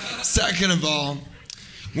 Second of all,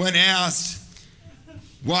 when asked,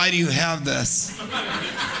 why do you have this?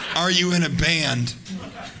 Are you in a band?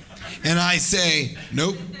 And I say,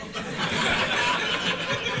 nope.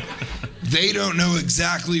 they don't know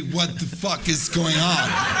exactly what the fuck is going on.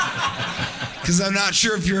 Because I'm not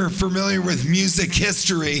sure if you're familiar with music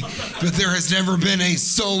history, but there has never been a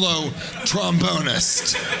solo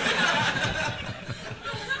trombonist.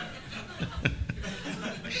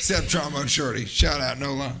 Except Trombone Shorty. Shout out,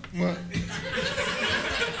 Nola. What?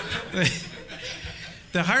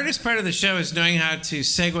 The hardest part of the show is knowing how to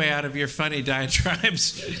segue out of your funny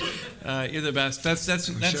diatribes. You're the best. That's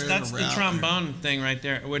the trombone thing right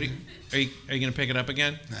there. What are you going to pick it up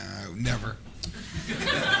again? No, never.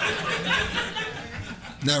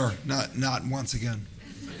 Never. Not once again.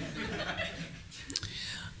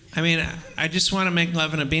 I mean, I just want to make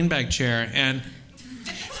love in a beanbag chair, and.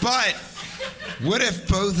 But what if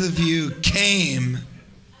both of you came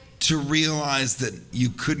to realize that you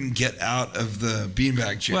couldn't get out of the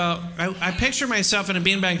beanbag chair? Well, I picture myself in a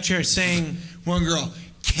beanbag chair saying. One girl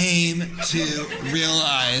came to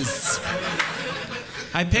realize.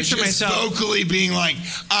 I picture just myself vocally being like,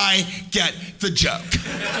 I get the joke.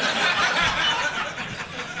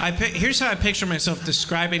 Here's how I picture myself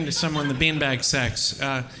describing to someone the beanbag sex.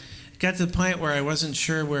 Got to the point where I wasn't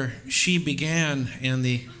sure where she began and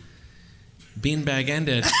the beanbag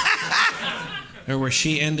ended, or where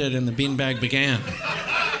she ended and the beanbag began.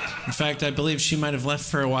 In fact, I believe she might have left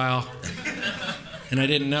for a while, and I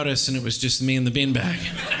didn't notice, and it was just me and the beanbag.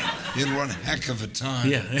 You had one heck of a time.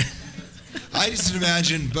 Yeah. I just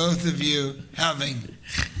imagine both of you having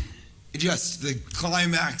just the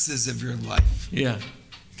climaxes of your life. Yeah.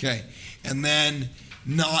 Okay. And then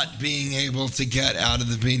not being able to get out of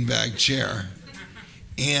the beanbag chair.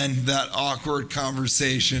 And that awkward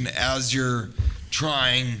conversation as you're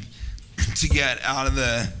trying to get out of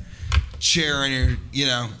the chair, and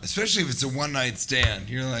you're, especially if it's a one-night stand,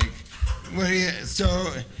 you're like, what are you, so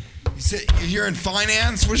you say, you're in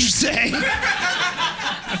finance, what'd you say?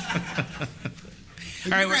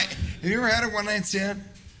 Have you ever had a one-night stand?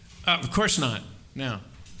 Of course not. No.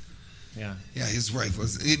 Yeah. Yeah, his wife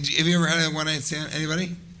was. Have you ever had a one-night stand?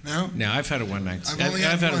 Anybody? No? No, I've had a one-night stand.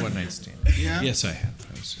 I've had a one-night stand. Yeah? Yes, I have.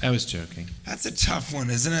 I was joking. That's a tough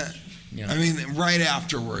one, isn't it? Yeah. I mean, right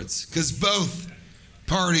afterwards. Because both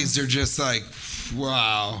parties are just like,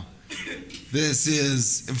 wow, this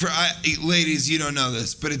is... ladies, you don't know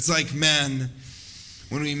this, but it's like men,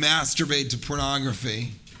 when we masturbate to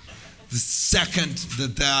pornography, the second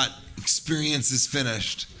that experience is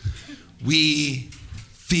finished, we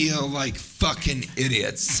feel like fucking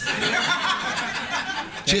idiots.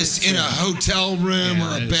 Just in a hotel room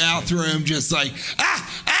or a bathroom, just like,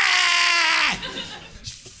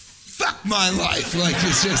 fuck my life. Like,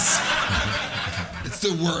 it's just, it's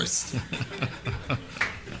the worst.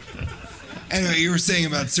 Anyway, you were saying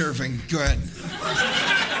about surfing. Go ahead.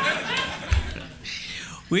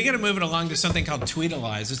 We got to move it along to something called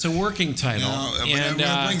Tweedalize. It's a working title. No, I'm going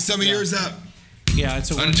to bring some of yours up. Yeah,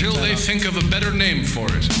 it's a working Until title. they think of a better name for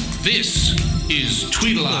it. This is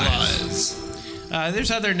Tweedalize.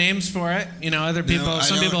 There's other names for it. Other people. No,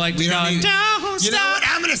 some people like to call it. Don't you know what?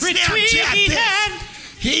 I'm going to Snapchat this.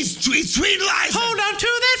 He's Tweedalizing. Hold on to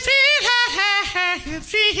that feet.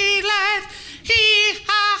 He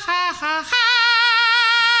ha ha ha ha.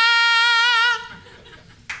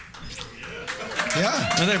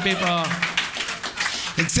 Yeah. Other people.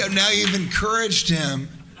 Except now you've encouraged him.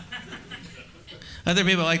 Other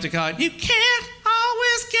people like to call it. You can't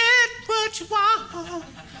always get what you want,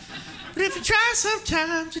 but if you try,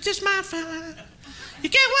 sometimes you just might find you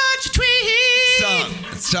get what you tweet.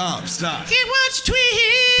 Stop. Get what you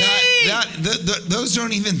tweet. Those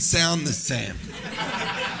don't even sound the same.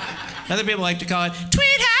 Other people like to call it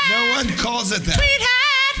tweet hat. No one calls it that. Tweet hat.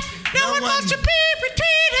 No one wants to be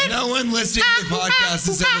retweeted. No one listening to the podcast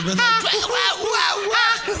has ever been like,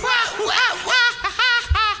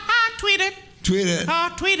 tweet it. Tweet it. Oh,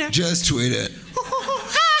 tweet it. Just tweet it.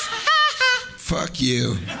 Fuck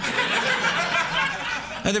you.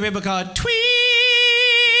 Other people call it tweet.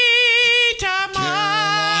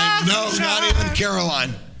 Caroline. No, not even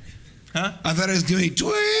Caroline. Huh? I thought it was going to be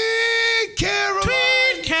tweet Caroline.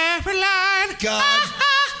 Tweet Caroline. God.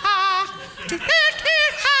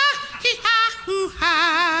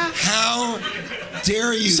 How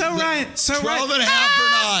dare you? So right. 12 and a half or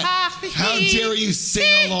not. How dare you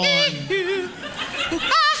sing along?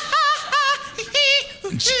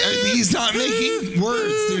 He's not making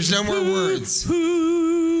words. There's no more words.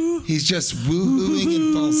 He's just woo-hooing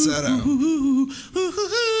in falsetto.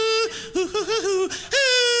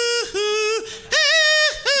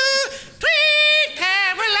 Tweet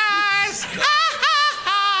Caroline.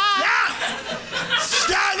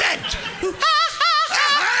 Stop it!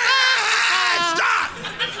 Stop!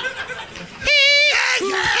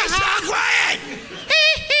 Stop quiet!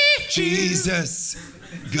 Jesus,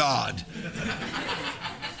 God.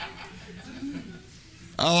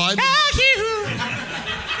 All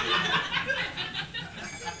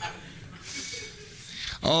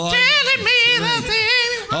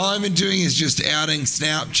I've been doing is just adding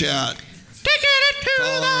Snapchat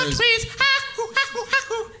followers.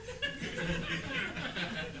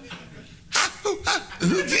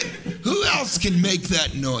 Who else can make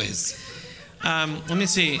that noise? Let me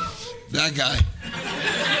see. That guy.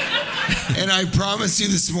 And I promise you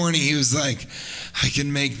this morning, he was like, I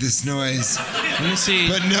can make this noise. Let me see.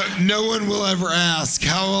 But no one will ever ask,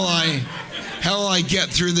 how will I get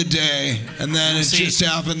through the day? And then it just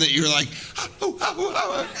happened that you're like,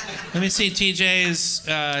 Let me see TJ's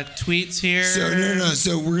tweets here.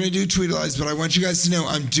 So we're going to do Tweetalize, but I want you guys to know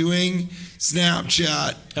I'm doing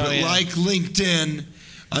Snapchat, but like LinkedIn,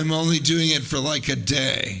 I'm only doing it for like a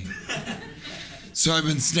day. So I've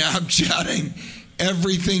been Snapchatting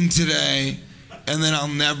everything today, and then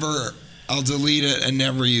I'll delete it and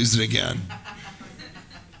never use it again.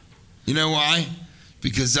 You know why?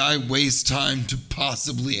 Because I waste time to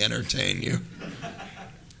possibly entertain you.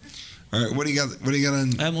 All right, what do you got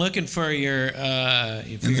on? I'm looking for your.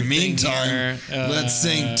 In the meantime, let's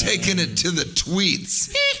sing "Taking It to the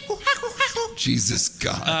Tweets." Jesus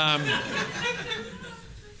God.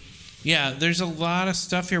 Yeah, there's a lot of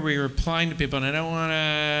stuff here where you're replying to people, and I don't want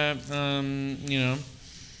to,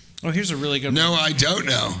 Oh, here's a really good one. No, I don't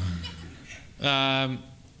know.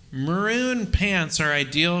 Maroon pants are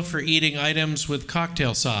ideal for eating items with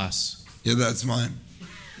cocktail sauce. Yeah, that's mine.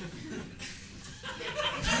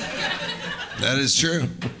 That is true.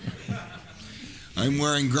 I'm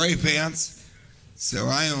wearing gray pants, so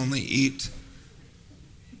I only eat.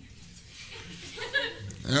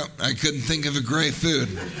 Yep, I couldn't think of a gray food.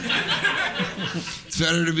 It's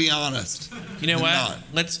better to be honest. You know what? Not.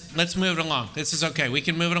 Let's move it along. This is okay. We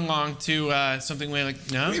can move it along to something we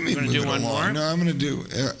like. No, What do you mean we're gonna move do it one along? more. No, I'm gonna do.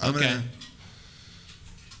 I'm Okay. gonna.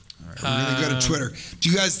 All right, we're gonna go to Twitter. Do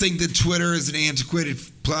you guys think that Twitter is an antiquated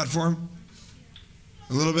platform?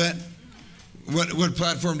 A little bit. What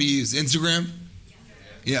platform do you use? Instagram?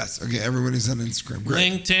 Yes. Okay. Everybody's on Instagram.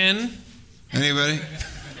 Great. LinkedIn. Anybody?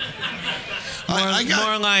 I got.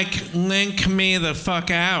 More like link me the fuck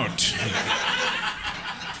out.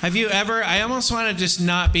 Have you ever? I almost want to just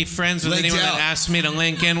not be friends with Linked anyone out. that asks me to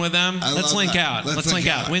link in with them. Let's link out. Let's link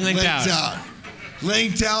out. We linked out.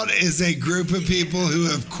 Linked out is a group of people who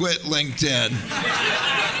have quit LinkedIn.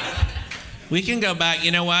 We can go back.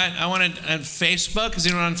 You know what? I want to. Facebook. Is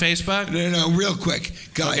anyone on Facebook? No, real quick,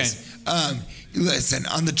 guys. Okay. Listen,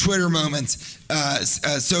 on the Twitter Moments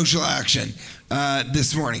social action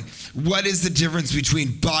this morning, what is the difference between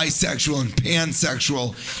bisexual and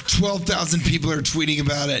pansexual? 12,000 people are tweeting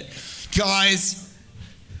about it. Guys,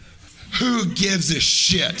 who gives a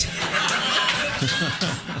shit?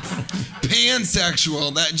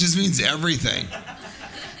 Pansexual, that just means everything.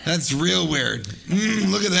 That's real weird.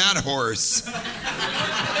 Look at that horse.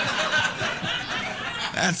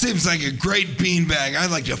 That seems like a great beanbag.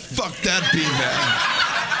 I'd like to fuck that beanbag.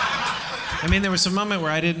 I mean, there was a moment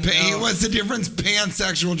where I didn't know What's the difference?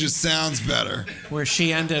 Pansexual just sounds better. where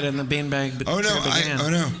she ended and the beanbag. Oh no!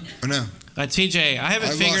 TJ, I have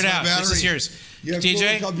it figured out. This is yours. You have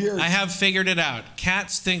fully cup yours. TJ, I have figured it out.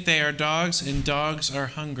 Cats think they are dogs, and dogs are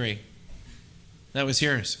hungry. That was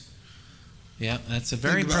yours. Yeah, that's a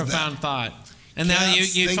very Think about profound that. thought. And now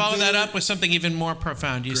Cats you think follow that they're- up with something even more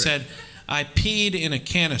profound. You Great. said, I peed in a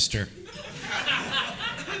canister.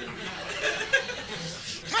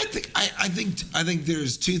 I think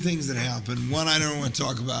there's two things that happen. One, I don't want to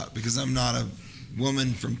talk about because I'm not a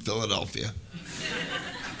woman from Philadelphia.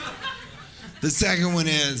 The second one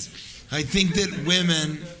is, I think that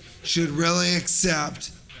women should really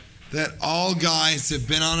accept that all guys have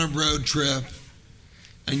been on a road trip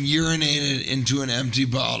and urinated into an empty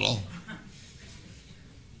bottle.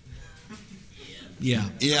 Yeah.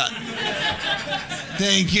 Yeah.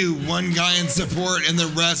 Thank you. One guy in support and the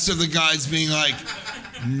rest of the guys being like,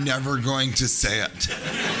 never going to say it.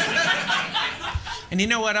 And you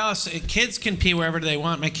know what else? Kids can pee wherever they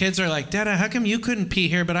want. My kids are like, Dada, how come you couldn't pee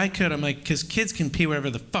here, but I could? I'm like, because kids can pee wherever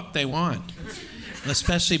the fuck they want.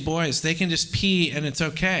 Especially boys. They can just pee and it's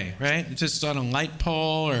okay, right? It's just on a light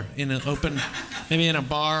pole or in an open, maybe in a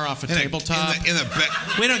bar off a tabletop. In the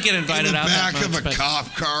back. We don't get invited In the out back that much, of a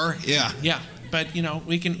cop car. Yeah. Yeah, but you know,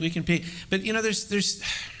 we can pee. But you know, there's.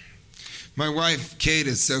 My wife Kate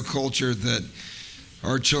is so cultured that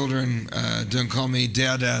our children don't call me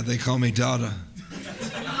Dada, they call me Dada.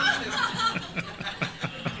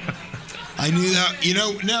 I knew that. You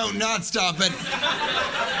know, no, not stop it.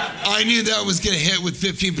 I knew that was going to hit with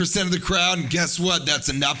 15% of the crowd, and guess what? That's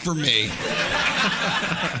enough for me.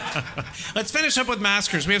 Let's finish up with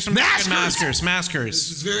maskers. We have some good maskers.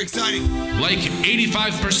 This is very exciting. Like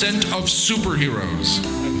 85% of superheroes,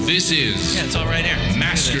 this is Yeah, it's all right here.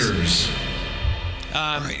 Maskers.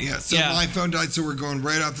 All right, yeah. So my phone died, so we're going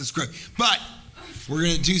right off the script. But we're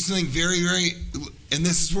going to do something very, very, and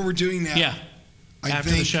this is what we're doing now. Yeah.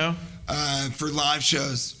 After the show? For live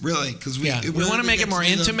shows, really, because we want to make it more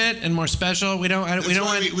intimate and more special. We don't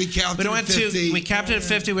want we capped it at 50. We capped it at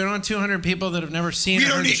 50. We don't want 200 people that have never seen. We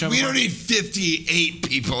don't need 58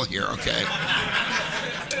 people here, okay?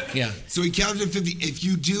 Yeah. So we capped it at 50. If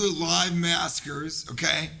you do live maskers,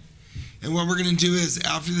 okay, and what we're gonna do is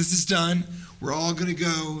after this is done, we're all gonna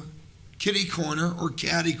go kitty corner or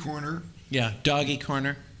catty corner. Yeah, doggy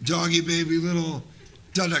corner. Doggy baby little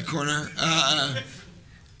dada corner.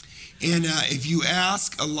 And if you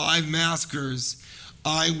ask a live maskers,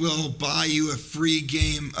 I will buy you a free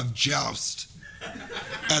game of Joust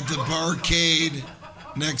at the barcade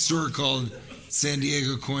next door called San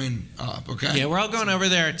Diego Coin Op, okay? Yeah, we're all going over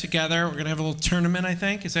there together. We're going to have a little tournament, I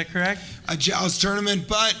think. Is that correct? A Joust tournament,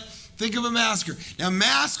 but think of a masker. Now,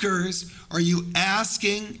 maskers, are you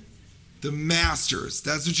asking the masters?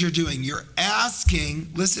 That's what you're doing. You're asking,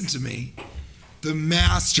 listen to me, the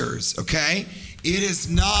masters, okay? It is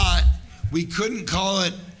not, we couldn't call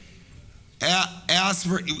it ask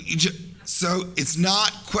for, so it's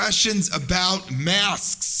not questions about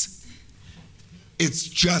masks. It's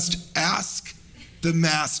just ask the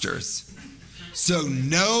masters. So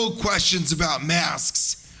no questions about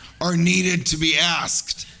masks are needed to be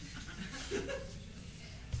asked.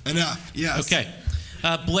 Enough, yes. Okay.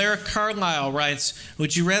 Blair Carlisle writes,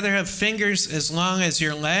 would you rather have fingers as long as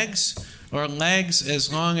your legs or legs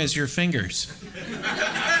as long as your fingers?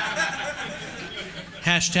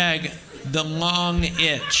 Hashtag the long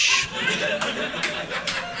itch.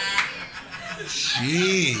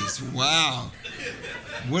 Jeez, wow.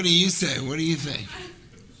 What do you say? What do you think?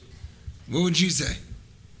 What would you say?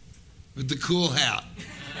 With the cool hat.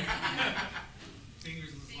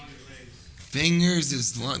 Fingers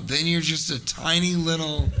as long. Then you're just a tiny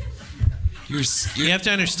little. You're you have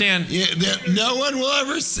to understand. Yeah, no one will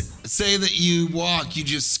ever say that you walk. You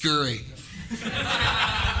just scurry.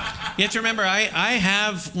 You have to remember, I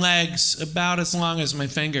have legs about as long as my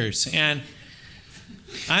fingers, and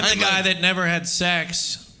I'm the guy that never had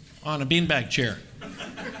sex on a beanbag chair.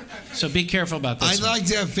 So be careful about this. I'd like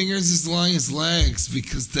to have fingers as long as legs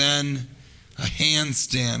because then a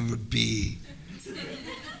handstand would be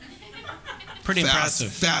pretty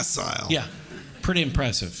impressive. Facile. Yeah, pretty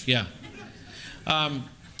impressive. Yeah.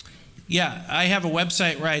 Yeah, I have a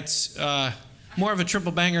website writes more of a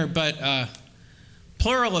triple banger, but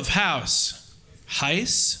plural of house,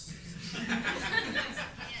 heis.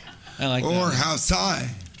 I like that. Or house high.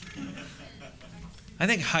 I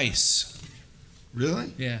think heis.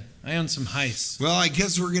 Really? Yeah, I own some heis. Well, I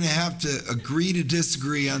guess we're going to have to agree to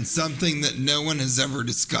disagree on something that no one has ever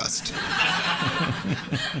discussed.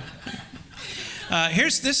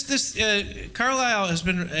 Here's this. Carlisle has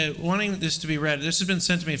been wanting this to be read. This has been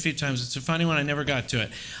sent to me a few times. It's a funny one. I never got to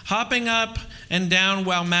it. Hopping up and down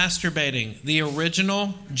while masturbating. The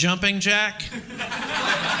original jumping jack.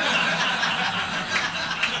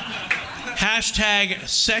 Hashtag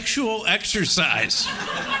sexual exercise.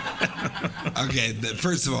 Okay,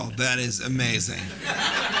 first of all, that is amazing.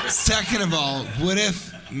 Second of all, what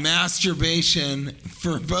if masturbation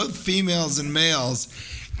for both females and males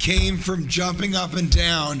came from jumping up and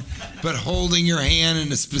down, but holding your hand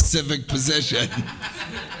in a specific position?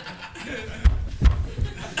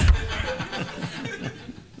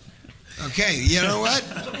 Okay, you know what?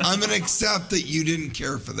 I'm going to accept that you didn't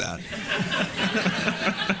care for that.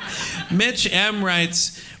 Mitch M.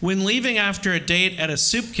 writes, when leaving after a date at a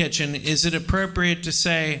soup kitchen, is it appropriate to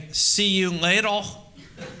say, see you later?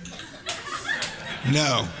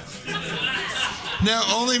 No. No,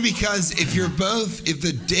 only because if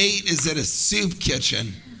the date is at a soup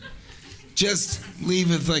kitchen, just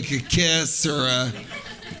leave with like a kiss or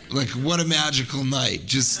what a magical night.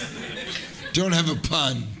 Just don't have a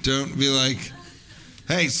pun. Don't be like,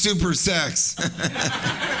 hey, super sex.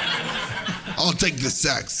 I'll take the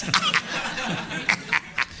sex.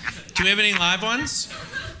 Do we have any live ones?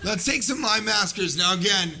 Let's take some live maskers. Now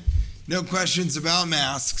again, no questions about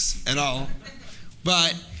masks at all.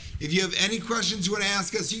 But if you have any questions you want to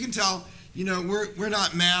ask us, you can tell, we're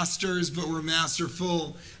not masters, but we're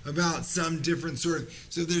masterful about some different sort of.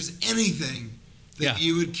 So if there's anything that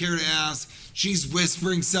you would care to ask, she's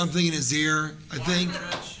whispering something in his ear, I think. Why the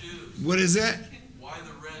red shoes? What is it? Why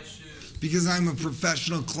the red shoes? because I'm a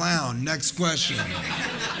professional clown. Next question.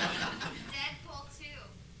 Deadpool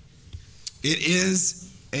 2. It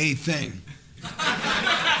is a thing. A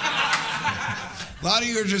lot of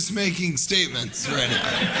you are just making statements right now.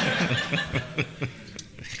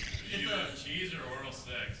 Give up cheese or oral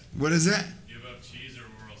sex? What is that? Give up cheese or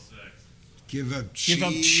oral sex? Give up cheese. Give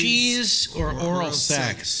up cheese or oral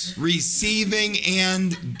sex. Receiving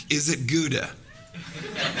and is it Gouda?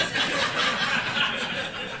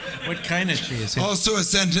 What kind of cheese? Also a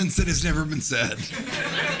sentence that has never been said.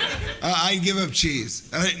 I give up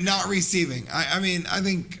cheese. Not receiving. I mean, I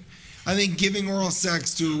think giving oral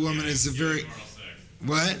sex to a woman is a very... Oral sex.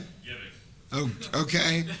 What? Giving. Oh,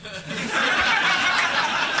 okay.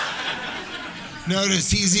 Notice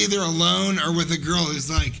he's either alone or with a girl who's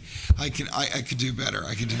like, I could do better.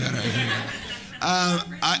 I could do better. I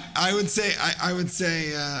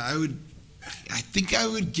think I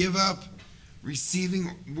would give up receiving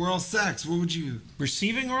oral sex. What would you?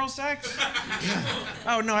 Receiving oral sex? Yeah.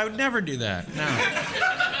 Oh, no, I would never do that. No.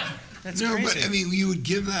 That's No, crazy. but I mean, you would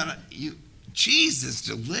give that. Cheese is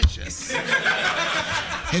delicious.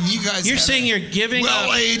 Have you guys? You're had saying a you're giving up.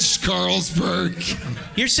 well-aged Carlsberg?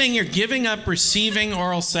 You're saying you're giving up receiving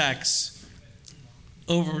oral sex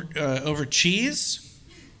over cheese?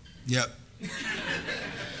 Yep.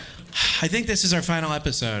 I think this is our final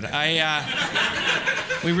episode.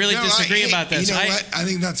 We really disagree about this. You know what? I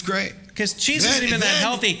think that's great. Because cheese isn't even that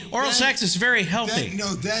healthy. Oral sex is very healthy.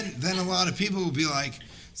 Then a lot of people will be like,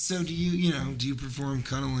 so do you perform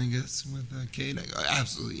cunnilingus with Kate? I go,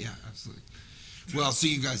 absolutely, yeah, absolutely. Well, so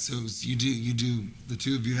you guys, you do, the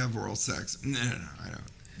two of you have oral sex? No, I don't.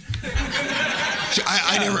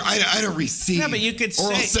 I don't receive Yeah, but you could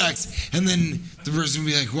oral say- sex, and then the person would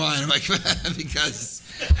be like, why? And I'm like, because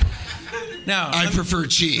No. I prefer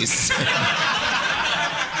cheese.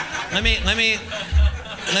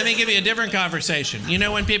 Let me give you a different conversation. You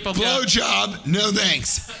know when people go, Blowjob, no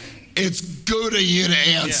thanks. It's good of you to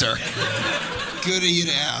answer. Good of you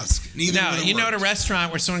to ask. Neither no, one you know at a works.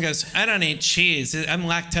 restaurant where someone goes, I don't eat cheese. I'm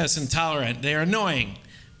lactose intolerant. They're annoying.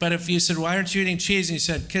 But if you said, why aren't you eating cheese? And you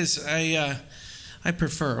said, because I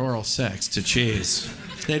prefer oral sex to cheese.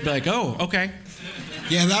 They'd be like, oh, okay.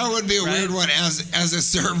 Yeah, that would be a Right? weird one as a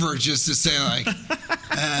server, just to say like,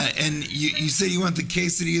 and you say you want the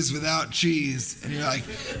quesadillas without cheese, and you're like,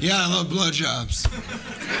 yeah, I love blowjobs.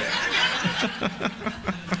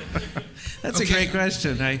 That's a Okay. great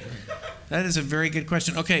question. That is a very good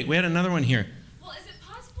question. Okay, we had another one here. Well, is it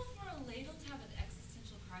possible for a ladle to have an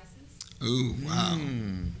existential crisis? Ooh, wow.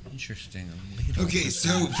 Interesting. Okay,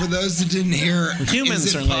 so for those that didn't hear, Humans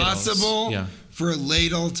is are it ladles. possible Yeah. for a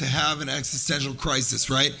ladle to have an existential crisis,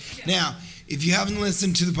 right? Now, if you haven't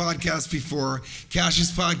listened to the podcast before,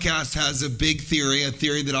 Cash's podcast has a big theory, a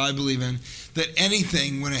theory that I believe in, that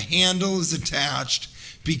anything, when a handle is attached,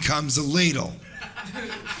 becomes a ladle.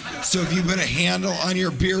 So if you put a handle on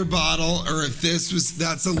your beer bottle, or if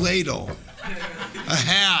that's a ladle. A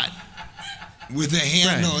hat with a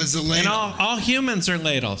handle is a ladle. And all humans are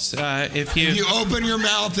ladles. If You open your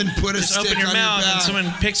mouth and put a just stick open your on mouth your and back.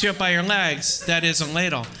 someone picks you up by your legs, that is a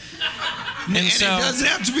ladle. And so, it doesn't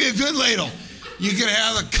have to be a good ladle. You could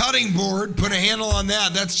have a cutting board, put a handle on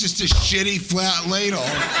that. That's just a shitty flat ladle.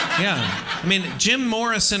 yeah. I mean, Jim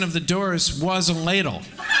Morrison of The Doors was a ladle.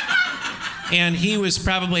 And he was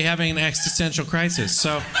probably having an existential crisis.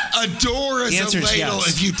 So A door The is a answer is ladle. yes.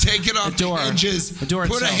 If you take it off A door. the hinges, A door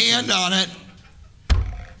put a itself. hand on it,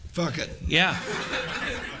 fuck it. yeah.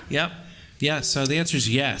 Yep. Yeah, so the answer is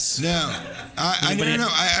yes. No. I Anybody- don't know.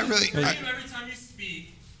 I really... Scream every time you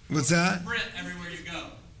speak. what's that? Sprint everywhere you go.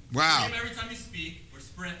 Wow. Scream every time you speak, or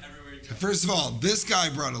sprint everywhere you go. First of all, this guy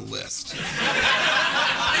brought a list.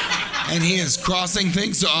 And he is crossing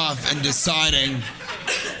things off and deciding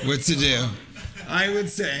what to do. I would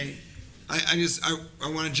say, I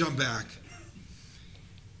want to jump back.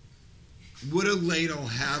 Would a ladle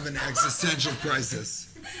have an existential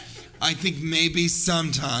crisis? I think maybe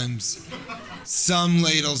sometimes some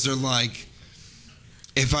ladles are like,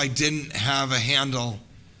 if I didn't have a handle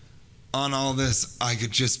on all this, I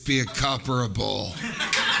could just be a cup or a bowl.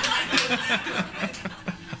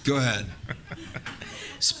 Go ahead.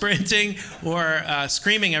 Sprinting or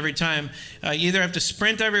screaming every time. You either have to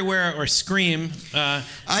sprint everywhere or scream. I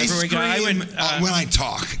everywhere you scream go. when I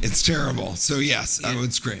talk. It's terrible. So yes, I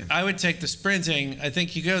would scream. I would take the sprinting. I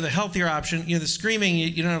think you go the healthier option. The screaming,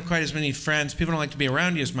 you don't have quite as many friends. People don't like to be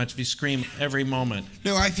around you as much if you scream every moment.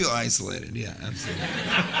 No, I feel isolated. Yeah, absolutely.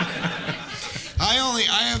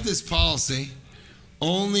 I have this policy: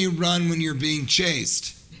 only run when you're being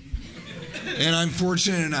chased. And I'm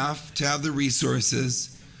fortunate enough to have the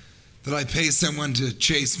resources that I pay someone to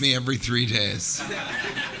chase me every 3 days.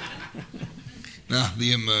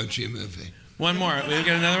 The Emoji Movie. One more. We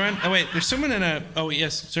got another one? Oh, wait. There's someone in a... Oh,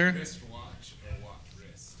 yes, sir? Wristwatch or watch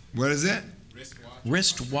wrist? What is it? Wristwatch.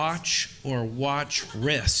 Wristwatch or watch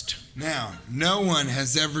wrist? Now, no one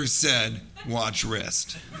has ever said watch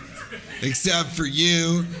wrist. Except for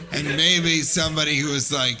you and maybe somebody who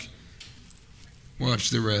was like, watch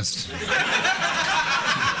the wrist.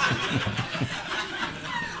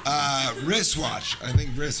 Wristwatch. I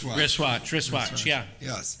think wristwatch. Wristwatch, yeah.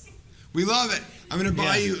 Yes. We love it. I'm going to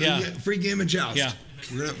buy you a free game of Joust. Yeah.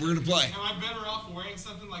 We're gonna play. Am I better off wearing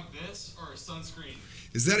something like this or a sunscreen?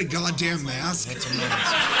 Is that a goddamn mask?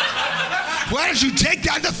 Why don't you take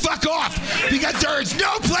that the fuck off? Because there is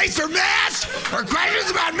no place for masks or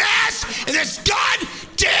questions about masks in this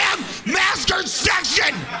goddamn masker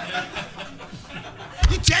section.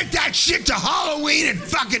 You take that shit to Halloween in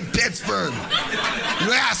fucking Pittsburgh,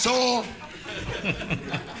 you asshole.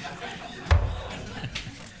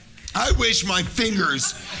 I wish my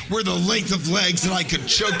fingers were the length of legs and I could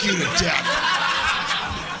choke you to death.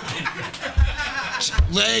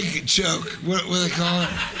 Leg choke. What do they call it?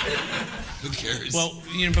 Who cares? Well,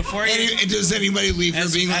 before you... Does anybody leave here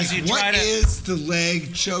being like, what is the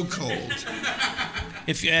leg chokehold?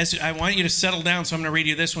 I want you to settle down, so I'm going to read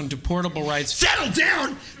you this one. Deportable writes... Settle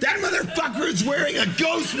down? That motherfucker is wearing a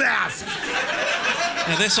ghost mask.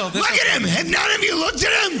 Now Look at him. Have none of you looked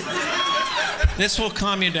at him? This will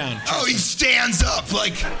calm you down. Oh, he stands up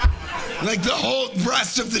like the whole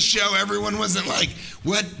rest of the show. Everyone wasn't like,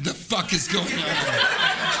 what the fuck is going on?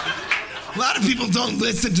 A lot of people don't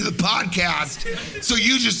listen to the podcast, so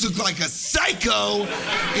you just look like a psycho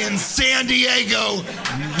in San Diego.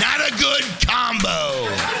 Not a good combo.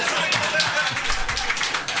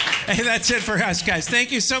 Hey, that's it for us, guys.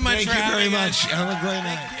 Thank you so much for having us. Thank you very much. Have a great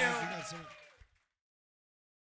night. Thank you.